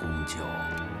庆功酒。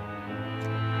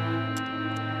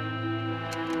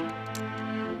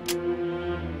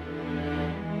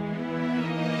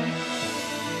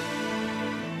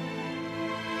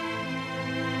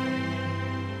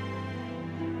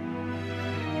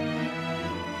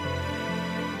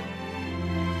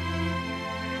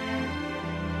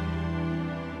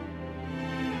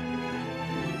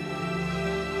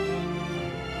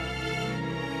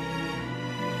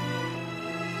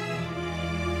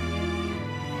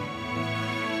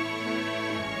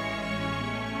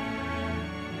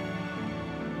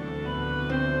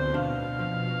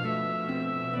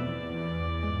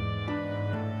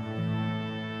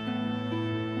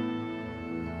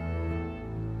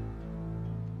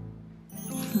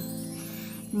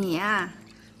你呀，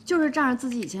就是仗着自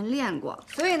己以前练过，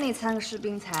所以那3个士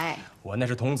兵才……我那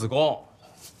是童子功，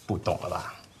不懂了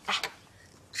吧？哎，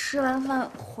吃完饭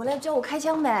回来教我开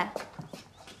枪呗。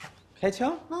开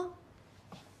枪？啊！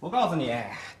我告诉你，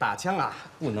打枪啊，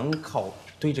不能靠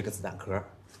堆这个子弹壳，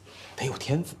没有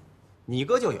天赋，你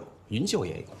哥就有，云秀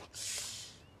也有。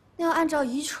那要按照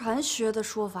遗传学的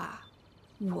说法，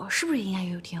我是不是应该也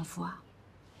有天赋啊？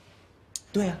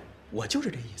对呀，我就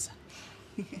是这意思。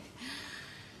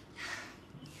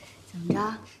怎么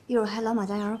着？一会儿还老马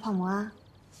家羊肉泡馍啊？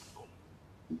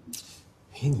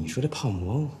哎，你说这泡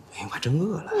馍，哎，我真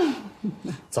饿了。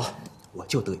走，我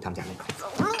就得意他们家那口。走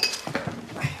了。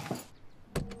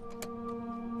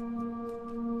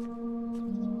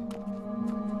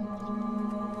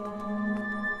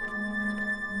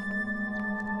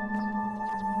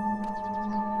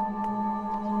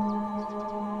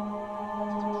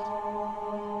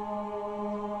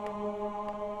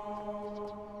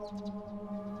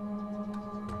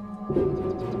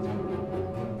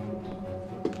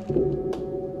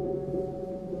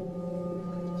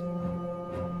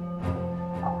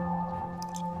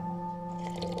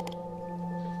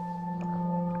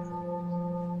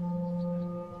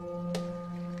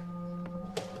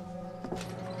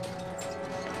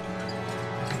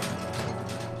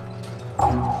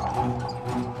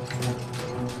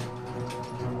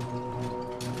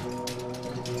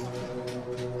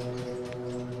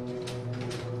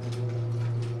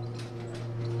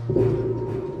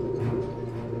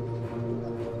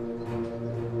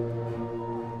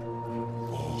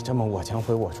你这么我枪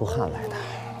飞我出汗来的，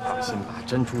放心吧，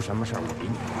真出什么事儿我比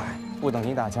你快。不等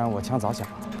你打枪，我枪早响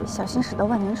了。小心驶得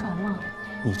万年船嘛。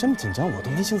你这么紧张，我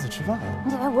都没心思吃饭啊。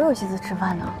你以为我有心思吃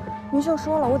饭呢？云秀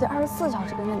说了，我得24小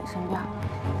时跟在你身边。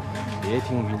别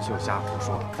听云秀瞎胡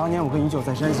说，当年我跟云秀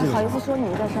在山西。你好意思说你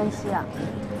们在山西啊？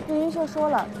云秀说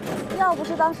了，要不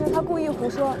是当时他故意胡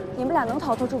说，你们俩能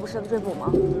逃脱朱捕师的追捕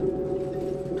吗？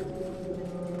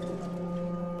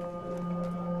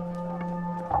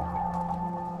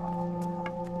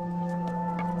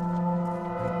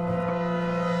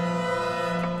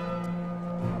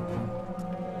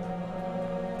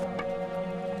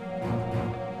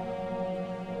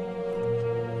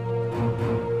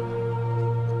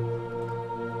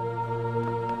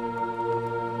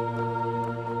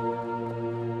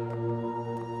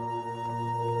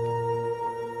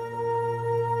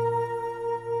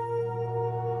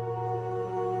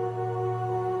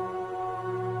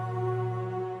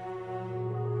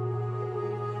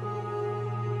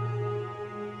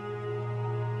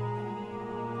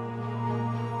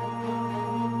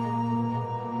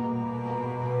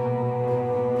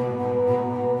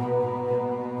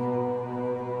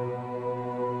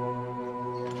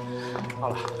好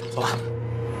了，走吧。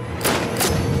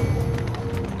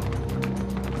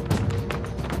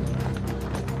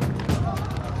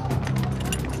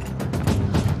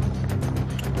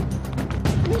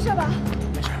没事吧？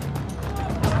没事。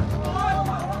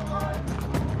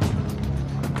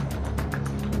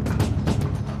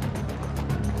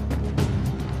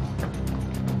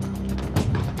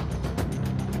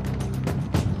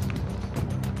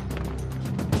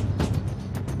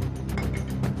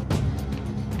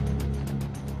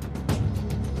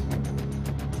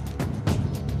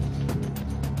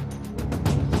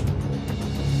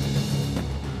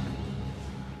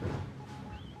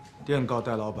电告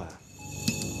戴老板，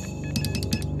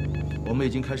我们已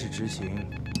经开始执行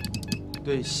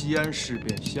对西安事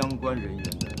变相关人员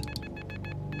的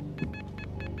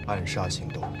暗杀行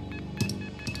动。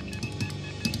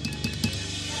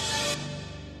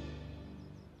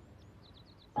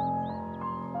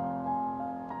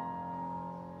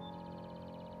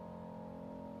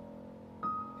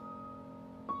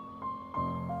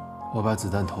我把子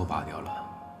弹头拔掉了。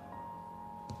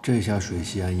这下水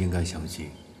西安应该相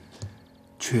信，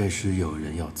确实有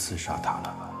人要刺杀他了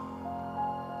吧？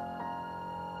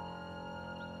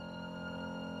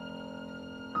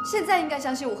现在应该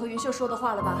相信我和云秀说的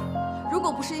话了吧？如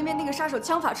果不是因为那个杀手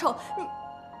枪法臭，你……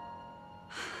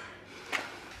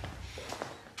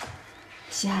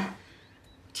西安，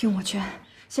听我劝，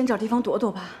先找地方躲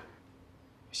躲吧。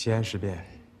西安事变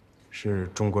是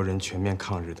中国人全面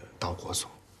抗日的导火索，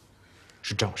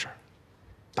是正事儿，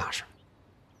大事儿。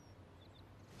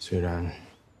虽然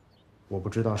我不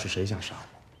知道是谁想杀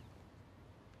我，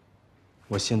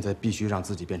我现在必须让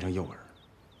自己变成诱饵，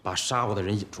把杀我的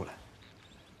人引出来，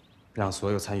让所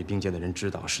有参与兵谏的人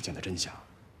知道事情的真相。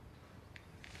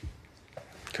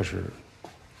可是，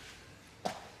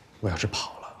我要是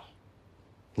跑了，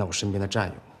那我身边的战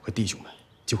友和弟兄们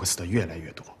就会死得越来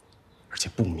越多，而且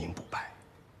不明不白。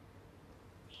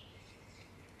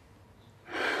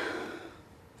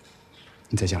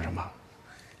你在想什么？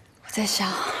我在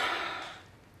想，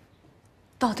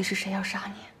到底是谁要杀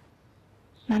你？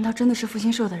难道真的是复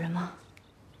兴社的人吗？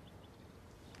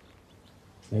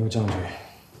没有证据，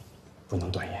不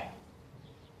能断言。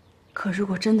可如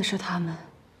果真的是他们，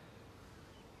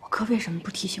我可为什么不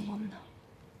提醒我们呢？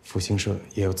复兴社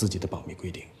也有自己的保密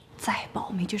规定。再保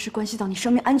密，这是关系到你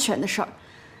生命安全的事儿。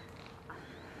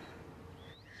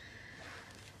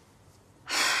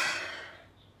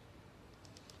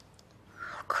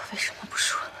可为什么不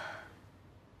说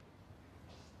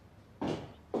呢？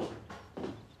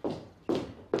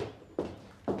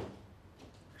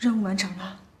任务完成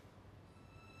了，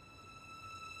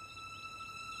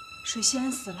水西安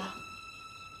死了。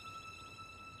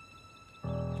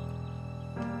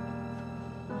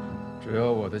只要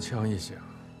我的枪一响，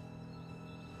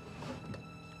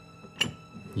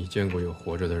你见过有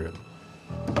活着的人吗？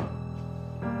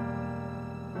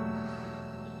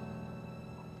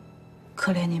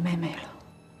可怜你妹妹了。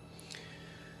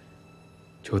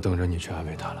就等着你去安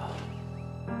慰她了。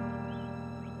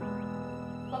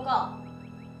报告。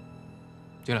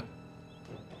进来。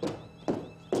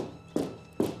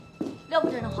廖部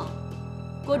站长好，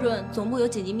郭主任，总部有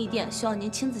紧急密电，需要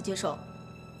您亲自接受。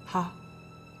好，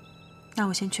那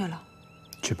我先去了。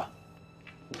去吧。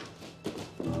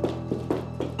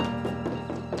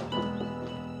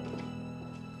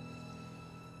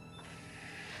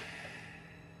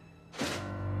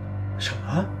什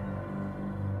么？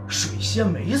水仙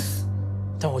没死？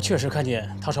但我确实看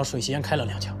见他朝水仙开了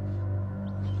2枪。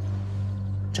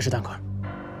这是弹壳。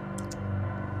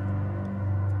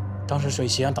当时水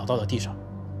仙倒到了地上，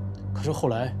可是后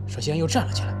来水仙又站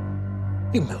了起来，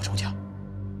并没有中枪。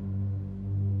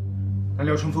那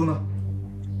廖春风呢？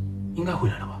应该回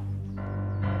来了吧？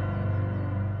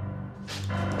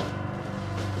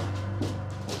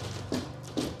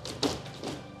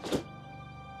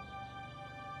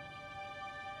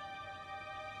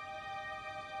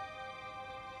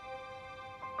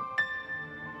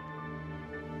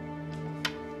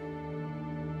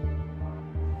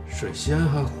水仙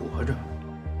还活着？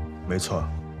没错，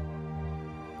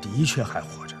的确还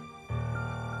活着。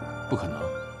不可能，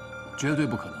绝对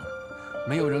不可能！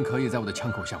没有人可以在我的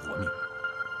枪口下活命。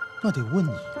那得问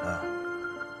你了，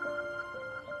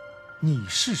你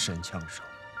是神枪手？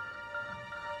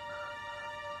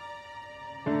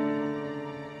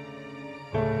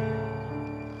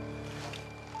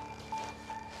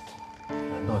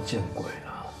难道见鬼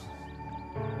了？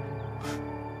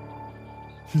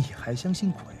你还相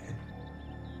信鬼？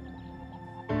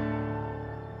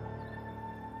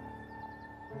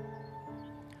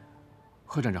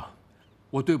贺站长，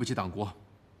我对不起党国，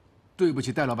对不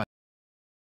起戴老板。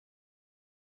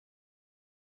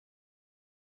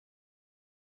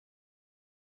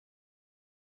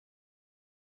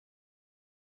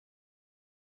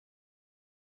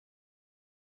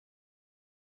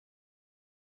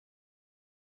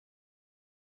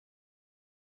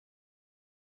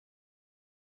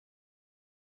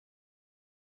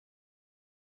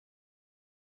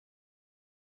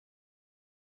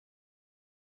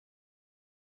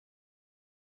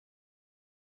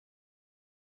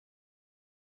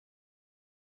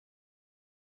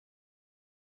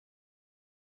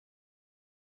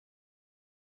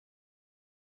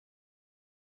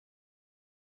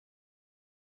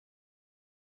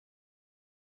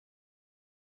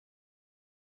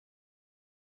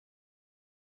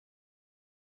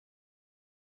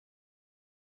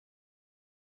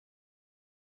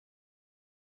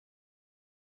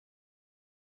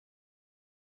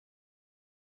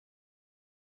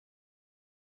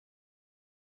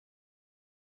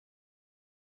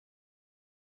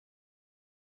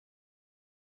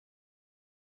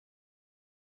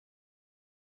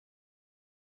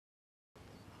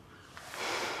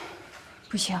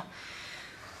不行，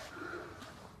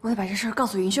我得把这事儿告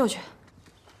诉云秀去。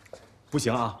不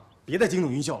行啊，别再惊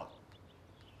动云秀了。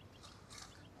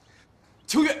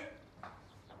秋月，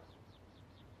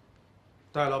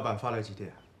戴老板发来急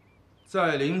电，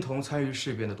在临潼参与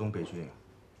事变的东北军，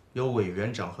由委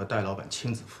员长和戴老板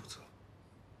亲自负责。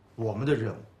我们的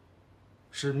任务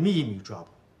是秘密抓捕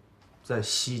在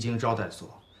西京招待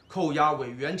所扣押委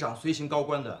员长随行高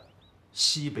官的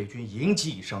西北军营级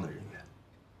以上的人员。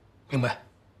明白。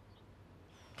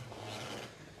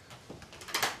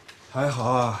还好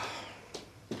啊，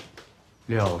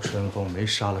廖春风没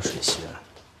杀了水仙，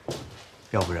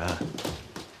要不然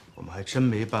我们还真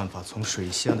没办法从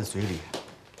水仙的嘴里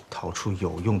讨出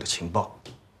有用的情报。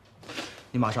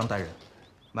你马上带人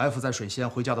埋伏在水仙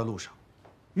回家的路上，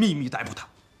秘密逮捕他。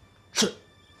是。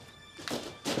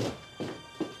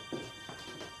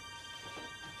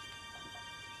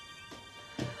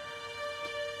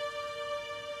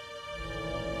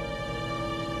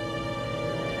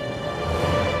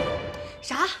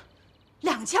啥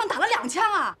？2枪打了2枪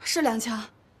啊？是2枪。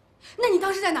那你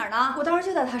当时在哪儿呢？我当时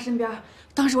就在他身边，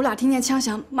当时我俩听见枪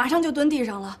响，马上就蹲地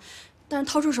上了。但是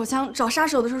掏出手枪找杀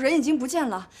手的时候，人已经不见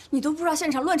了，你都不知道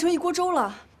现场乱成一锅粥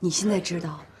了。你现在知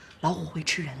道老虎会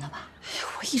吃人了吧？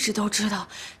我一直都知道，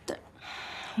但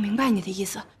我明白你的意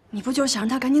思，你不就是想让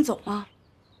他赶紧走吗？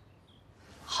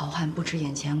好汉不吃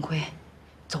眼前亏，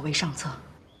走为上策。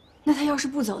那他要是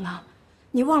不走呢？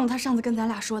你忘了他上次跟咱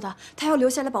俩说的，他要留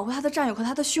下来保护他的战友和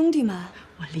他的兄弟们。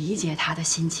我理解他的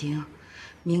心情，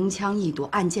明枪易躲，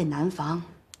暗箭难防。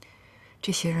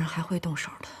这些人还会动手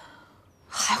的。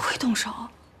还会动手？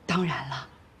当然了，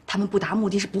他们不达目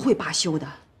的是不会罢休的。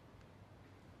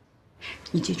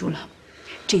你记住了，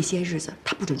这些日子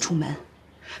他不准出门，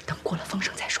等过了风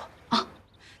声再说啊。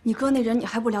你哥那人你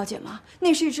还不了解吗？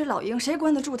那是一只老鹰，谁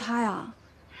关得住他呀？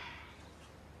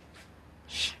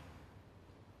是。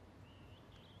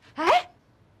哎，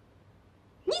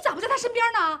你咋不在他身边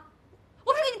呢？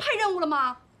我不是给你派任务了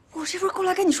吗？我这不是过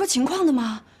来跟你说情况的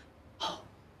吗？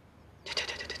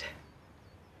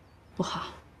不好，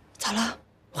咋了？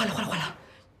坏了，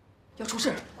要出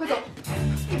事！快走！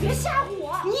你别吓唬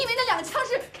我！你以为那2个枪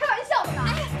是开玩笑的呢？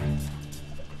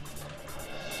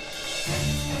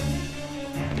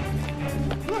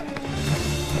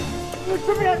你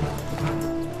什么人？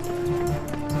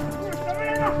你什么人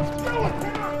啊？让我停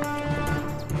啊！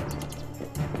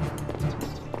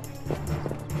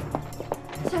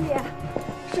小李，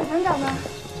水团长呢？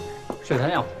水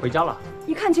团长回家了。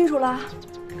你看清楚了？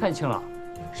看清了。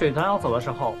水团长走的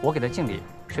时候，我给他敬礼，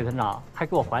水团长还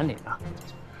给我还礼呢。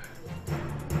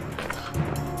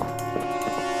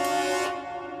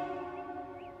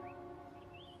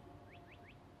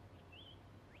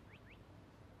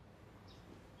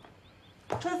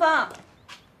春风，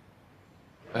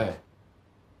哎，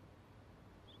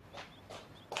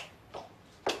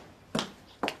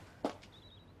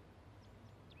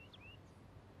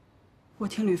我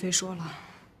听吕飞说了。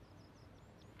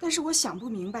但是我想不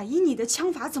明白，以你的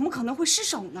枪法，怎么可能会失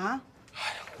手呢？哎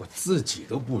呀，我自己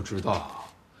都不知道，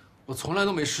我从来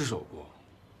都没失手过。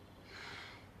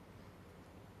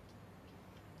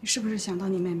你是不是想到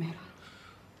你妹妹了？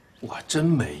我真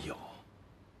没有。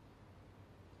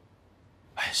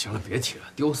哎，行了，别提了，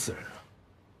丢死人了。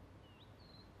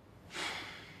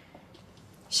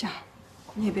行，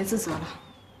你也别自责了，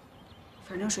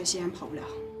反正水西安跑不了。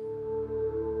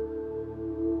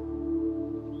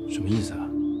什么意思啊？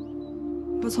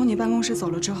我从你办公室走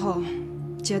了之后，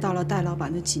接到了戴老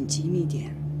板的紧急密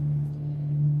电。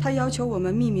他要求我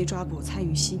们秘密抓捕参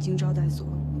与西京招待所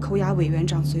扣押委员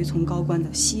长随从高官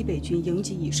的西北军营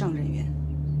级以上人员。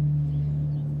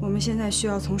我们现在需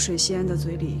要从水西安的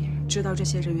嘴里知道这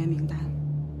些人员名单。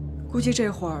估计这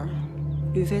会儿，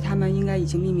吕飞他们应该已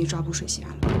经秘密抓捕水西安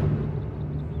了。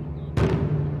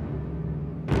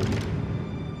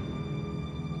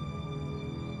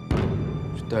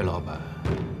戴老板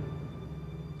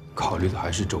考虑的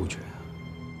还是周全。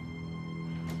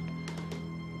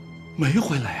没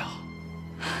回来呀？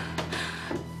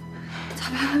咋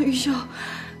办，玉秀？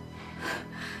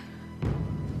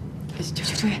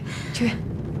秋月。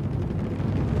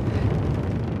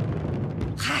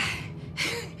嗨，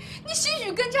你兴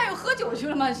许跟战友喝酒去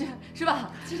了吗？是吧？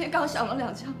今天刚响了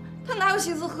2枪，他哪有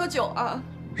心思喝酒啊？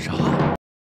啥？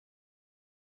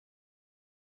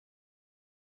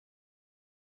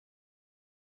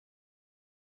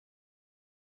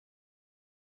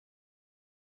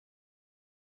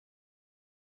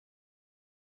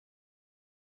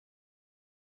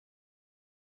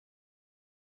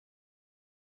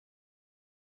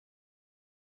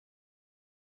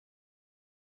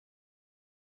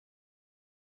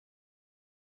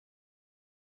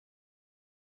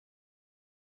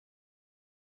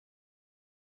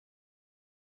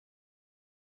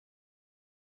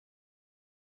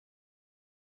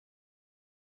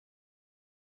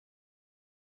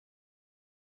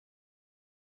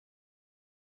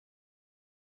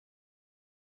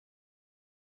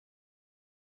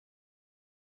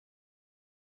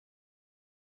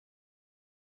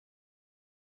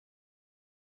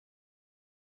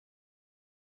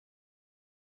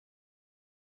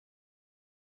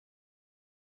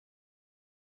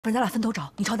不然咱俩分头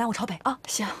找，你朝南，我朝北啊。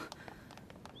行。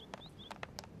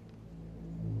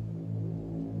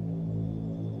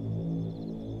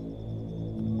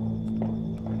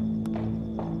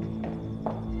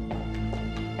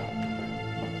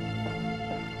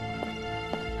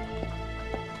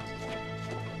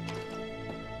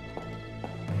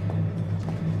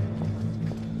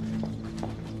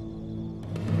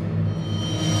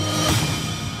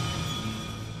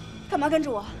干嘛跟着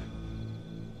我？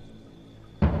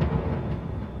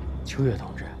秋月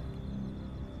同志，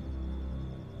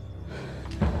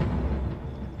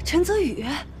陈泽宇，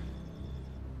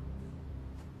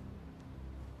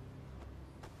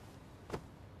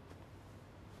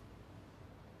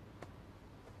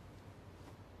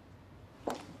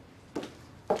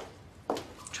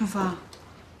春风，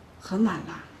很晚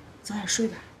了，早点睡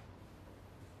吧。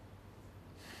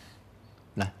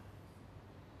来，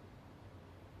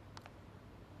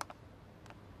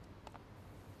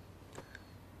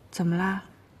怎么啦？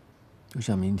就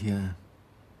像明天。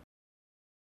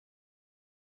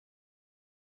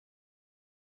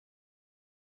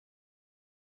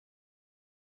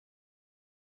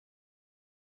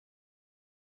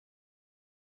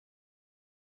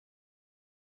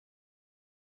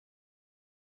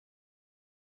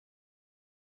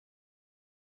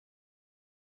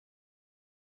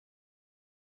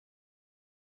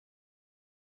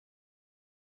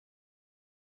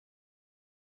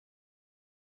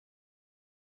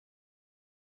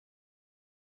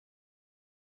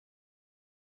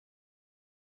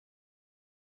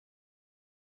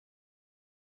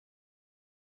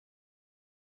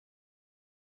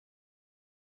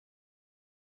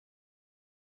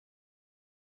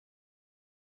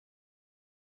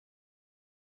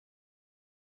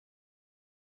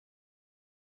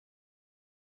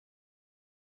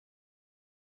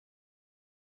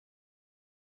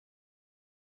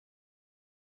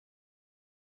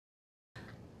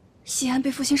 西安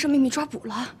被复兴社秘密抓捕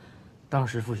了。当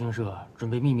时复兴社准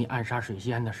备秘密暗杀水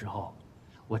西安的时候，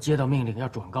我接到命令要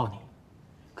转告你，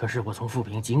可是我从富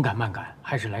平紧赶慢赶，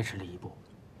还是来迟了一步。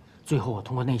最后我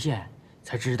通过内线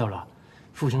才知道了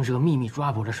复兴社秘密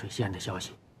抓捕了水西安的消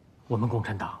息。我们共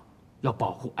产党要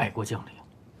保护爱国将领。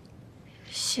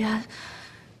西安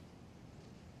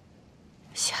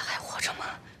还活着吗？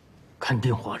肯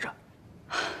定活着。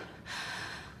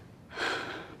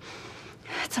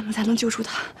怎么才能救出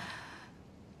他？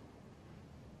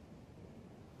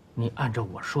 你按照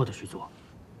我说的去做。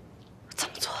怎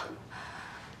么做？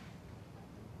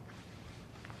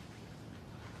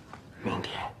明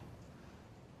天。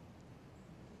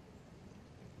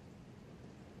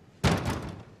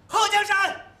后江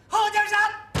山，后江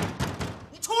山，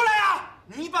你出来呀！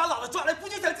你把老子抓来，不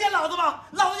就想见老子吗？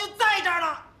老子就在这儿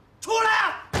呢！出来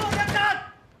呀，后江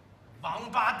山！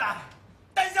王八蛋，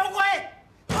胆小鬼，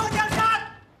后江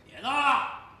山！别闹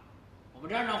了，我们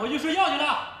站长回去睡觉去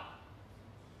了。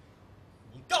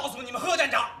 告诉你们贺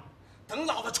站长，等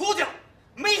老子出去了，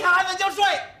没他安稳觉睡。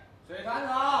水团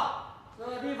长，这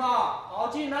个地方好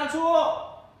进难出。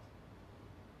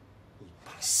一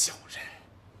帮小人！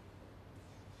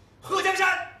贺江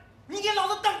山，你给老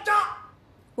子等着！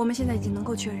我们现在已经能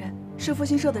够确认是复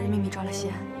兴社的人秘密抓了西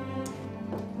安。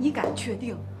你敢确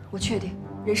定？我确定，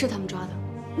人是他们抓的。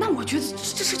那我觉得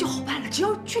这事就好办了，只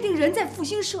要确定人在复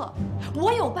兴社，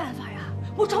我有办法呀，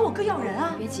我找我哥要人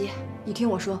啊。别急。 你听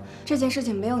我说，这件事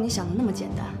情没有你想的那么简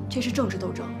单，这是政治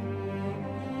斗争。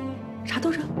啥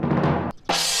斗争？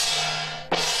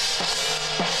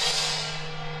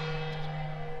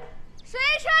水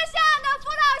车巷的父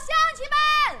老乡亲们，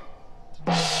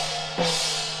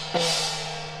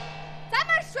咱们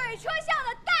水车巷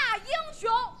的大英雄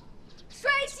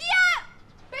水西安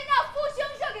被那复兴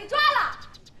社给抓了，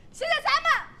现在咱们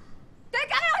得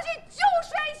赶上去救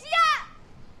水西安，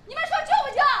你们说救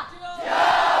不救？救！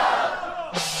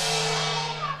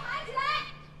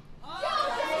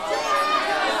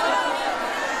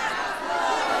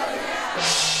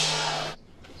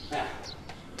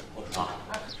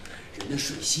 那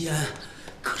水西安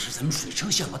可是咱们水车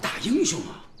巷的大英雄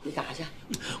啊！你干啥去？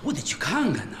我得去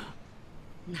看看呢。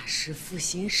那是复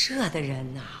兴社的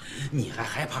人呐！你还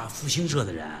害怕复兴社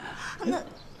的人？那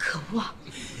可不。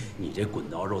你这滚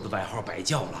刀肉的外号白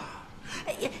叫了。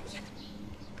哎呀！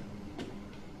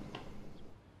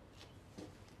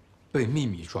被秘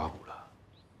密抓捕了。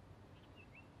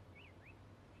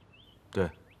对，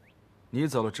你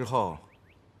走了之后，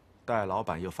戴老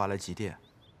板又发来急电，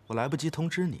我来不及通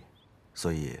知你。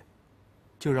 所以，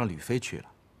就让吕飞去了。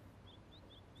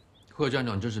贺站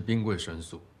长真是兵贵神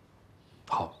速，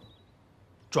好，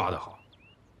抓得好。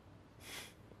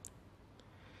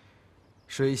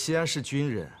水西安是军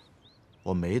人，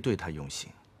我没对他用刑。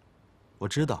我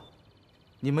知道，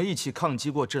你们一起抗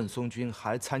击过郑松军，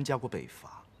还参加过北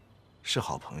伐，是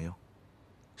好朋友。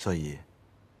所以，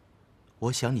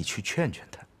我想你去劝劝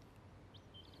他。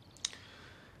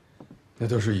那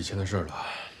都是以前的事了。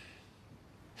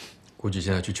 估计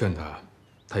现在去劝他，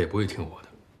他也不会听我的。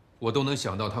我都能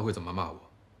想到他会怎么骂我。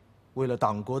为了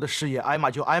党国的事业，挨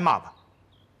骂就挨骂吧。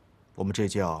我们这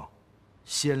叫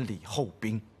先礼后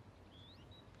兵。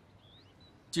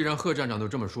既然贺站长都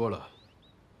这么说了，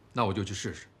那我就去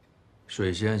试试。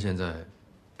水西安现在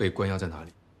被关押在哪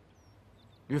里？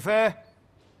吕飞，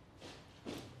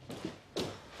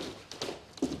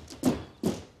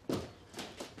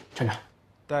站长，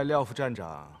带廖副站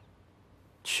长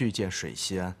去见水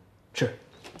西安。是，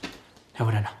廖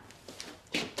副站长。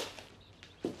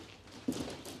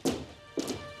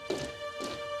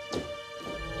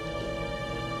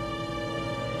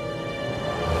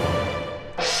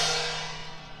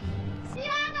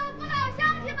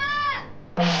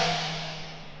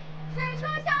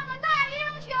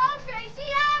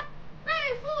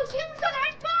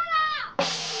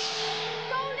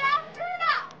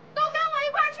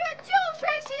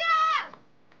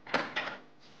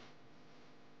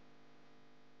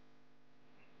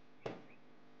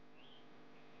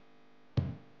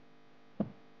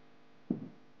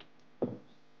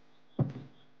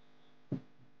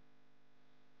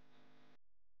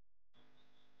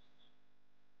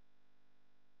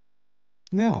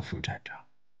廖副站长，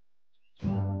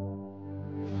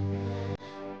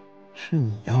是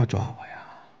你要抓我呀？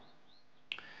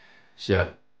西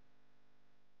安。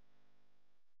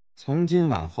从今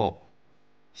往后，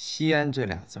西安这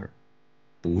俩字儿，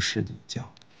不是你叫，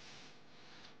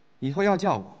以后要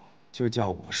叫我就叫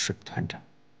我水团长。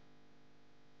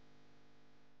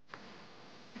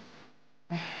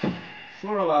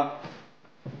说说吧，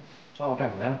找我干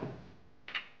什么呀？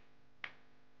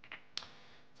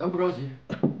咱不着急，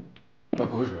喝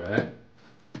口水，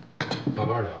慢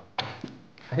慢聊。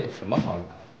还有什么好聊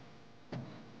的？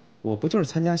我不就是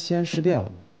参加西安事变了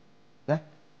吗？来，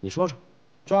你说说，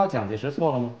抓蒋介石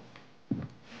错了吗？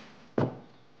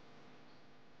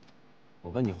我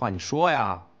问你话，你说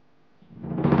呀。亲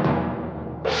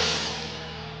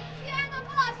爱的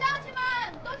父老乡亲们，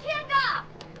都听着，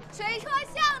水车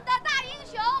巷的大英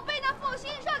雄被那复兴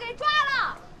社给抓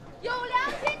了，有良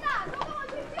心的都跟我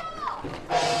去救！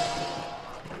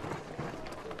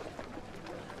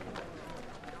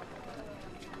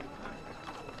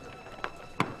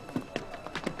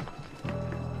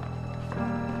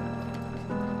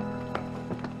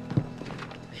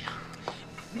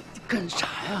干啥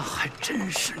呀？还真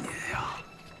是您呀！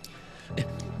哎，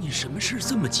你什么事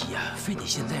这么急呀？非得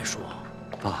现在说？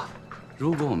爸，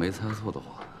如果我没猜错的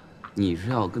话，你是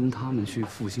要跟他们去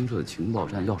复兴社的情报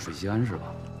站要水西安是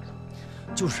吧？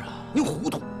就是啊，您糊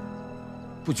涂，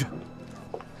不去。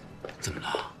怎么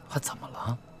了？还怎么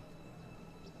了？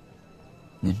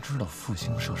您知道复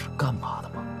兴社是干嘛的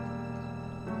吗？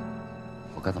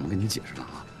我该怎么跟你解释呢？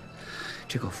啊，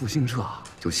这个复兴社啊，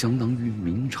就相当于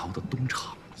明朝的东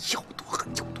厂。要多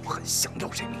狠就多狠，想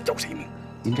要谁命要谁命。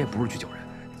您这不是去救人，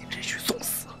您这去送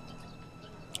死。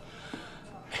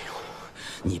哎呦，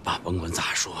你爸甭管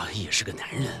咋说也是个男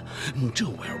人，这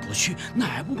我要不去，那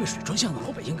还不被水车巷的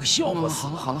老百姓给笑话死？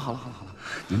好了，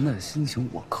您的心情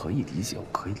我可以理解，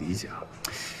啊。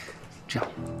这样，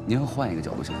您换一个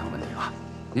角度想想问题啊。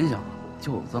您想，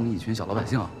就有这么一群小老百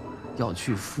姓，要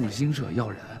去复兴社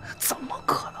要人，怎么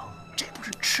可能？这不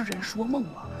是痴人说梦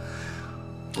吗？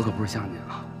我可不是吓您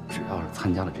啊！只要是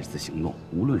参加了这次行动，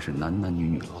无论是男男女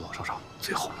女、老老少少，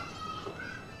最后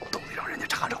都得让人家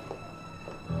查着。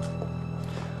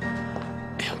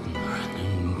哎呀，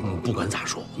不管咋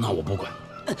说，那我不管。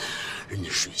人家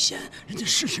水仙，人家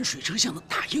是水车巷的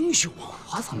大英雄啊！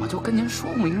我怎么就跟您说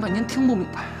不明白，您听不明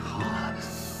白啊？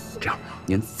这样，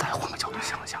您再换个角度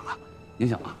想想啊！您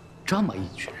想啊，这么一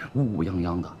群人乌乌泱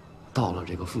泱的，到了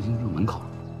这个复兴社门口，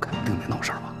肯定得闹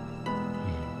事儿吧？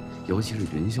尤其是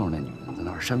云秀那女人在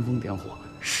那儿煽风点火，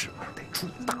是不是得出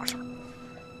大事儿？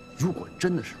如果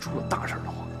真的是出了大事儿的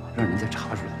话，让人家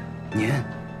查出来，您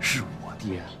是我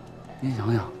爹，您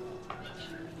想想，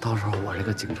到时候我这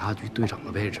个警察局队长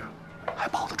的位置还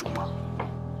保得住吗？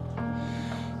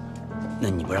那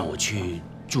你不让我去，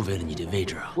就为了你这位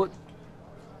置啊？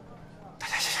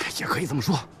也可以这么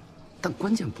说，但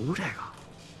关键不是这个，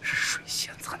是水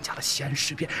仙参加了西安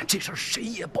事变，这事儿谁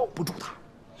也保不住他。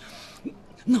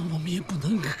那我们也不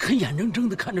能可眼睁睁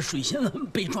的看着水仙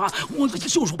被抓，我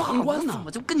袖手旁观呢。我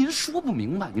就跟您说不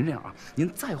明白。您这样啊，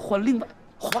您再换另外，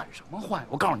换什么换？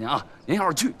我告诉您啊，您要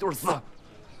是去就是死。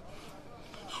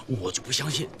我就不相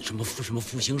信什么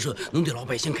复兴社能对老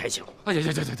百姓开枪。哎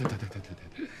呀，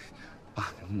对。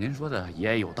啊，您说的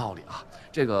也有道理啊。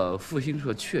这个复兴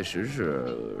社确实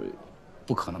是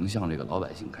不可能向这个老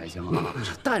百姓开枪啊，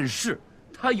但是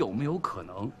他有没有可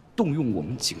能动用我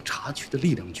们警察局的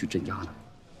力量去镇压呢？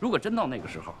如果真到那个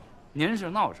时候，您是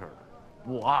闹事儿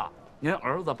的，我啊，您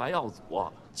儿子白耀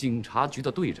祖，警察局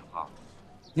的队长，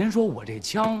您说我这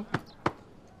枪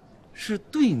是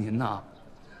对您呢，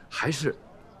还是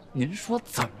您说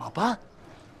怎么办？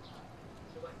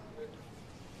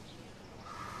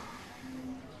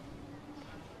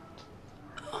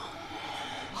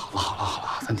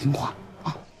好了，咱听话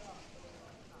啊。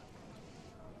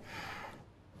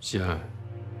西安，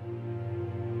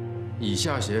以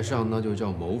下挟上那就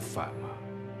叫谋反嘛，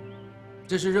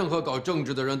这是任何搞政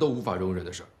治的人都无法容忍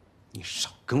的事儿。你少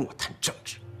跟我谈政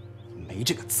治，没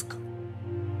这个资格。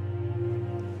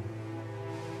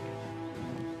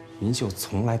云秀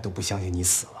从来都不相信你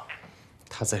死了，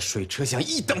她在水车巷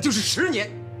一等就是10年。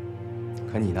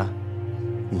可你呢？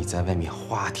你在外面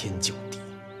花天酒地，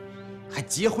还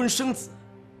结婚生子，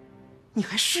你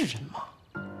还是人吗？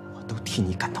我都替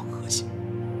你感到恶心。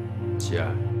西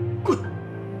安，滚！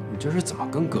你这是怎么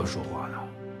跟哥说话的？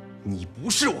你不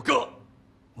是我哥，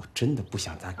我真的不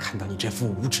想再看到你这副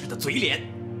无耻的嘴脸。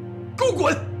给我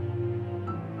滚！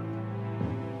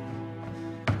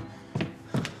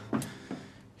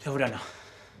廖副站长，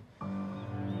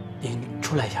您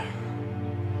出来一下。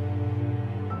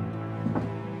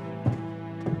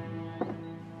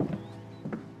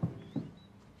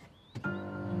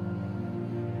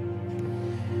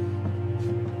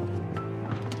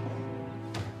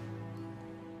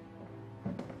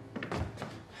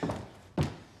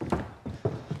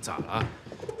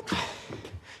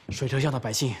水车巷的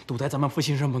百姓堵在咱们复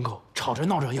兴社门口，吵着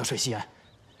闹着要水西安。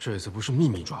这次不是秘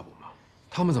密抓捕吗？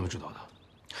他们怎么知道的？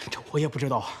这我也不知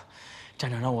道啊。站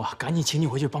长让我赶紧请你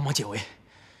回去帮忙解围。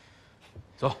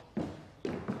走。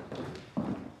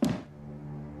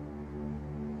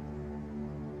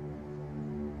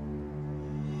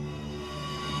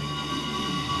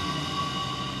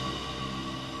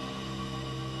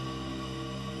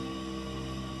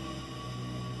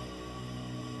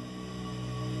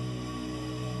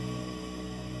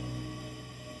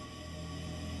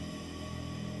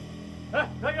哎，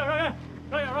让开！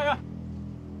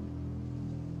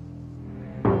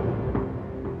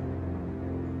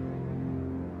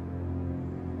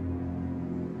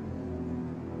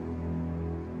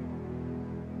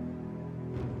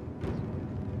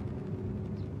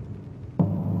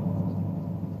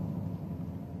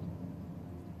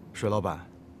水老板，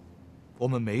我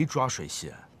们没抓水西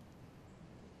安。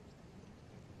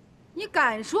你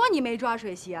敢说你没抓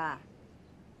水西安？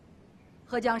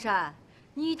何江山，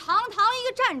你堂堂一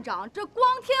个站长，这光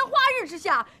天化日之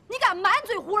下，你敢满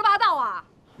嘴胡说八道啊？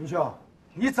云兄，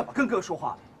你怎么跟哥说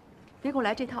话的？别给我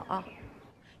来这套啊！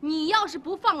你要是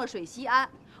不放了水西安，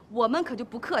我们可就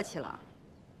不客气了。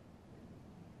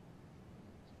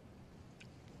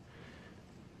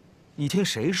你听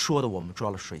谁说的？我们抓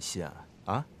了水西安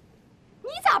啊？你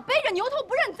咋背着牛头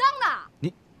不认脏呢？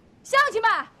你，乡亲们，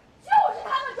就是他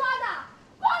们抓的，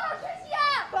放了水西安，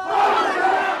放了水西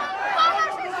安，放了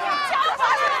水西安，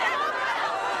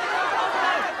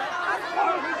放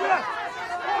了水西安，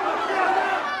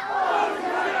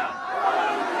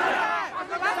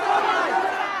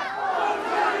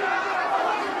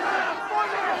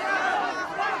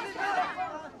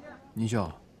倪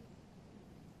秀，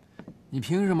你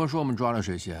凭什么说我们抓了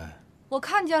水西安？我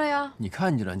看见了呀。你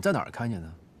看见了？你在哪儿看见的？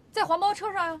在黄包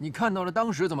车上呀。你看到了，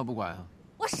当时怎么不管啊？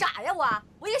我傻呀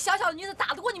我一个小小的女子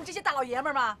打得过你们这些大老爷们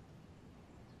儿吗？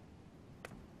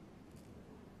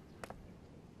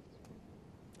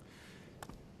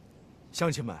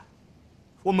乡亲们，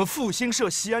我们复兴社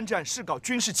西安站是搞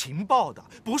军事情报的，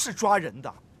不是抓人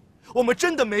的。我们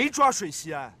真的没抓水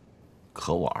西安。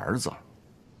可我儿子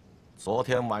昨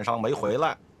天晚上没回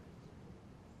来。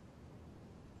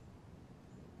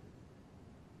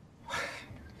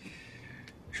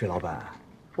水老板，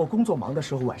我工作忙的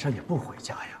时候晚上也不回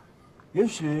家呀。也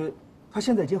许他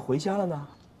现在已经回家了呢，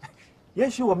也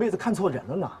许我妹子看错人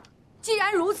了呢。既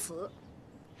然如此，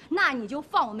那你就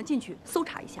放我们进去搜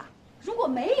查一下。如果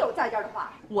没有在这儿的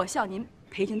话，我向您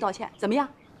赔情道歉，怎么样？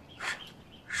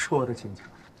说得轻巧。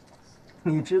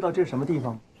你知道这是什么地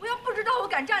方吗？我要不知道，我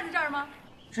敢站在这儿吗？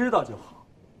知道就好。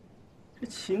这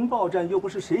情报站又不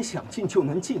是谁想进就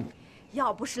能进的。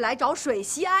要不是来找水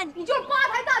西安，你就是八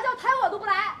抬大轿抬我都不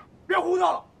来。别胡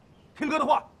闹了，听哥的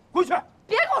话，回去。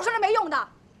别跟我说这没用的。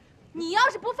你要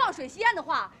是不放水西安的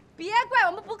话，别怪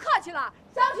我们不客气了。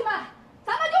乡亲们，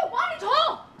咱们就往里冲！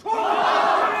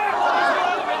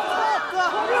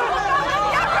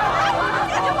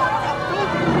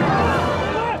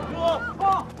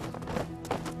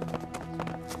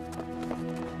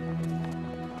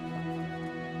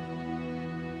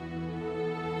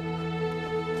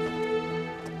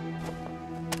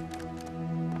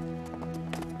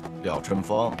廖春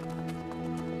风，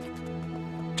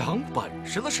长本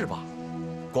事了是吧？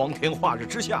光天化日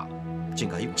之下，竟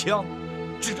敢用枪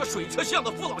指着水车巷的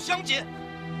父老乡亲，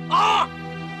啊！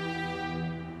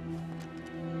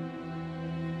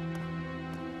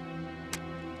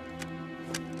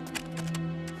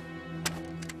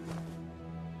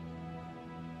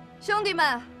兄弟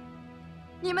们，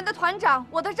你们的团长，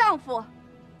我的丈夫，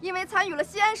因为参与了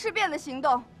西安事变的行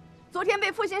动，昨天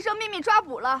被复兴社秘密抓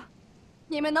捕了。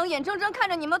你们能眼睁睁看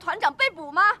着你们的团长被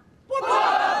捕吗？不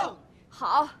能。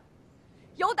好，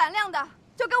有胆量的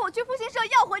就跟我去复兴社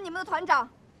要回你们的团长。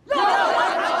要回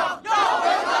团长！要回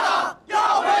团长！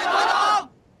要回团长！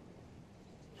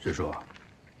师叔，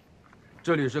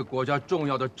这里是国家重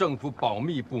要的政府保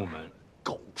密部门。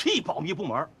狗屁保密部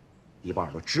门！你把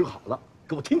耳朵支好了，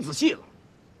给我听仔细了。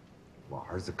我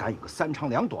儿子敢有个三长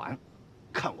两短，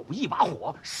看我不一把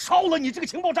火烧了你这个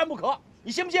情报站不可！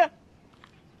你信不信？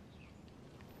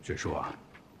师叔啊，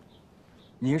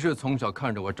您是从小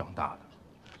看着我长大的，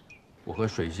我和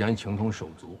水西安情同手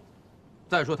足。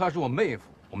再说她是我妹夫，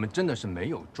我们真的是没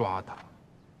有抓她。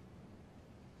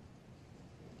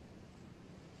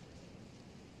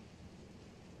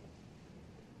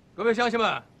各位乡亲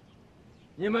们，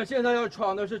你们现在要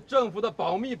闯的是政府的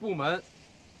保密部门，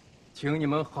请你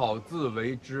们好自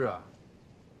为之啊！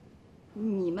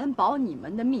你们保你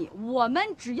们的密，我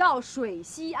们只要水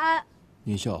西安。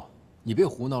倪秀，你别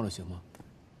胡闹了行吗？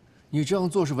你这样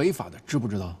做是违法的，知不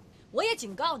知道？我也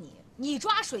警告你，你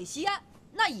抓水西安，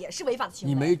那也是违法的行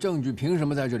为。你没证据，凭什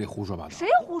么在这里胡说八道？谁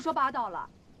胡说八道了？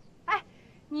哎，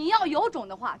你要有种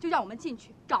的话，就让我们进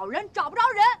去找人，找不着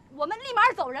人，我们立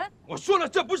马走人。我说了，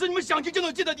这不是你们想进就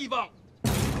能进的地方。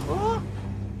啊！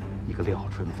你个廖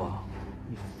春风，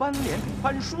你翻脸比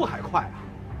翻书还快啊！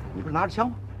你不是拿着枪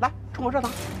吗？来，冲我这打，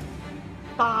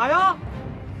打呀！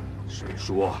水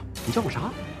叔，你叫我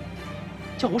啥？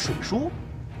叫我水叔？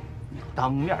你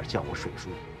当面叫我水叔，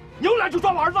你有脸就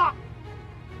抓我儿子？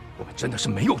我们真的是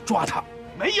没有抓他，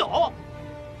没有，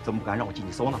怎么不敢让我进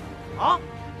去搜呢？啊！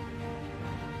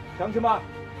乡亲们，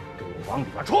跟我往里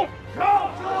边冲！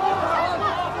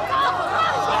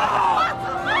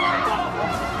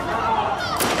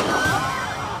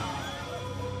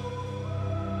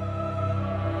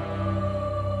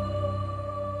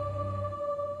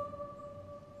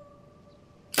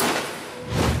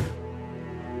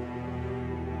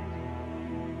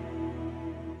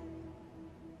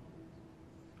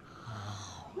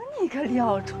你个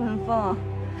廖春风，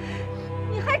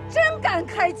你还真敢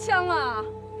开枪啊！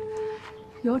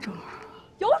有种，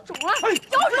有种啊！有种，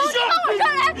你往我这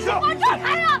儿来，往这儿开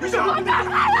呀！往这儿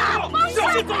开呀！往这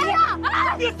儿开呀！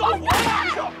啊！别走火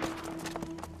呀！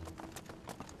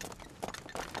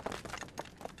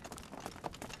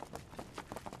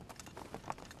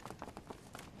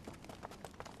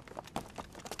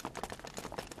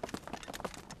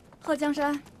贺江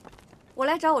山，我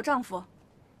来找我丈夫，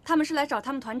他们是来找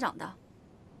他们团长的。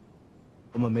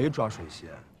我们没抓水西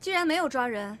安，既然没有抓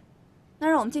人，那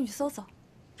让我们进去搜搜。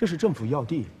这是政府要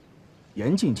地，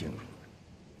严禁经营。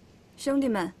兄弟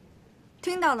们，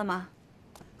听到了吗？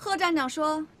贺站长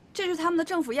说这是他们的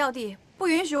政府要地，不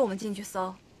允许我们进去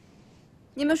搜。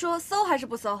你们说搜还是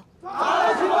不搜？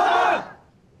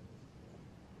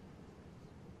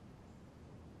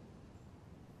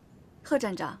贺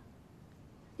站长，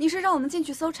你是让我们进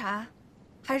去搜查，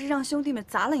还是让兄弟们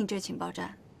砸了你这情报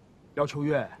站？廖秋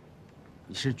月，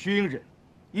你是军人，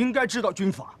应该知道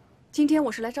军法。今天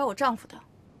我是来找我丈夫的，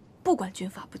不管军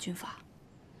法不军法。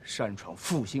擅闯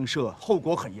复兴社，后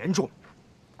果很严重，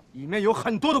里面有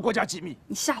很多的国家机密。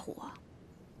你吓唬我，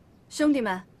兄弟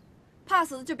们，怕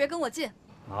死的就别跟我进。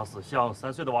拿死像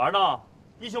3岁的玩呢！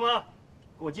弟兄们，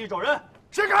给我继续找人。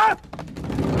谁敢？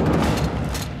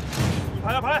一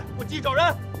排2排，给我继续找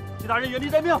人。其他人原地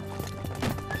待命。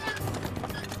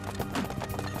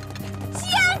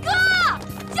西安哥，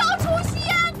交出西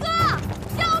安哥，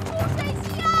交出水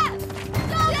西安，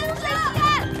交出水西安，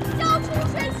交出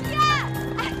水西安。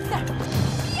哎，在这儿，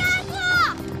西安哥，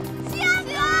西安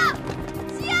哥，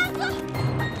西安哥，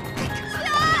西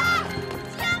安，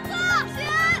西安哥，西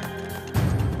安，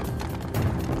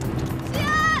西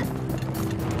安。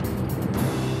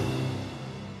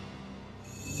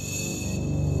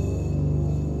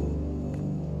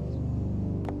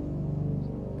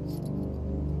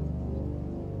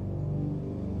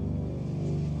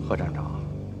贺站长，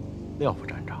廖副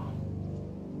站长，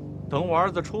等我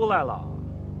儿子出来了，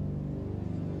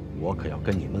我可要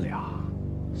跟你们俩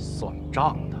算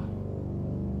账的。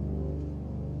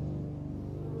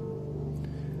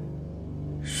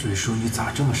水叔，你咋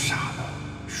这么傻呢？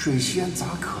水西安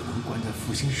咋可能关在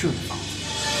复兴社的房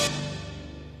子？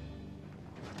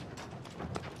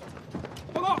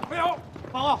报告没有，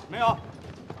报告没有。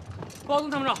报告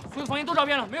参谋长，所有房间都找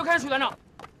遍了，没有开水团长。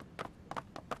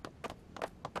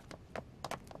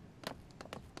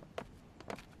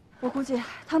我估计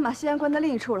他们把西安关在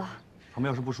另一处了。他们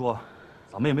要是不说，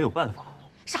咱们也没有办法。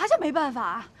啥叫没办法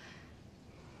啊？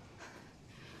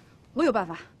我有办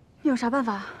法。你有啥办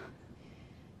法？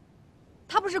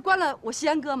他不是关了我西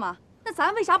安哥吗？那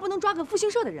咱为啥不能抓个复兴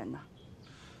社的人呢？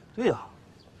对呀，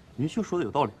云秀说的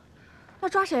有道理。那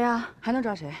抓谁啊？还能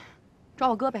抓谁？抓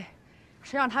我哥呗。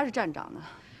谁让他是站长呢？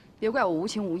别怪我无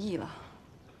情无义了。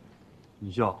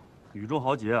云秀，雨中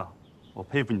豪杰啊，我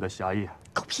佩服你的侠义。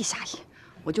狗屁侠义！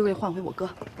我就为换回我哥。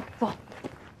走。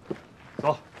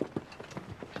走。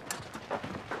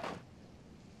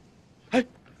哎，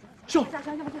秀，行，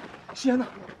西安呢？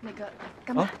那个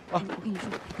干妈，我跟你说，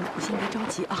你先别着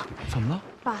急啊。怎么了？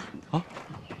爸。啊？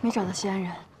没找到西安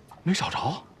人。没找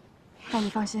着？爸，你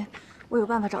放心，我有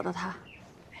办法找到他。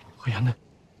何言呢？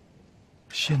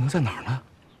西安能在哪儿呢？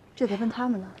这得问他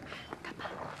们了。干妈，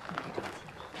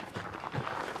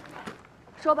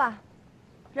说吧，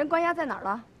人关押在哪儿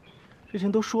了？之前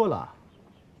都说了，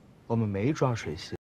我们没抓水西。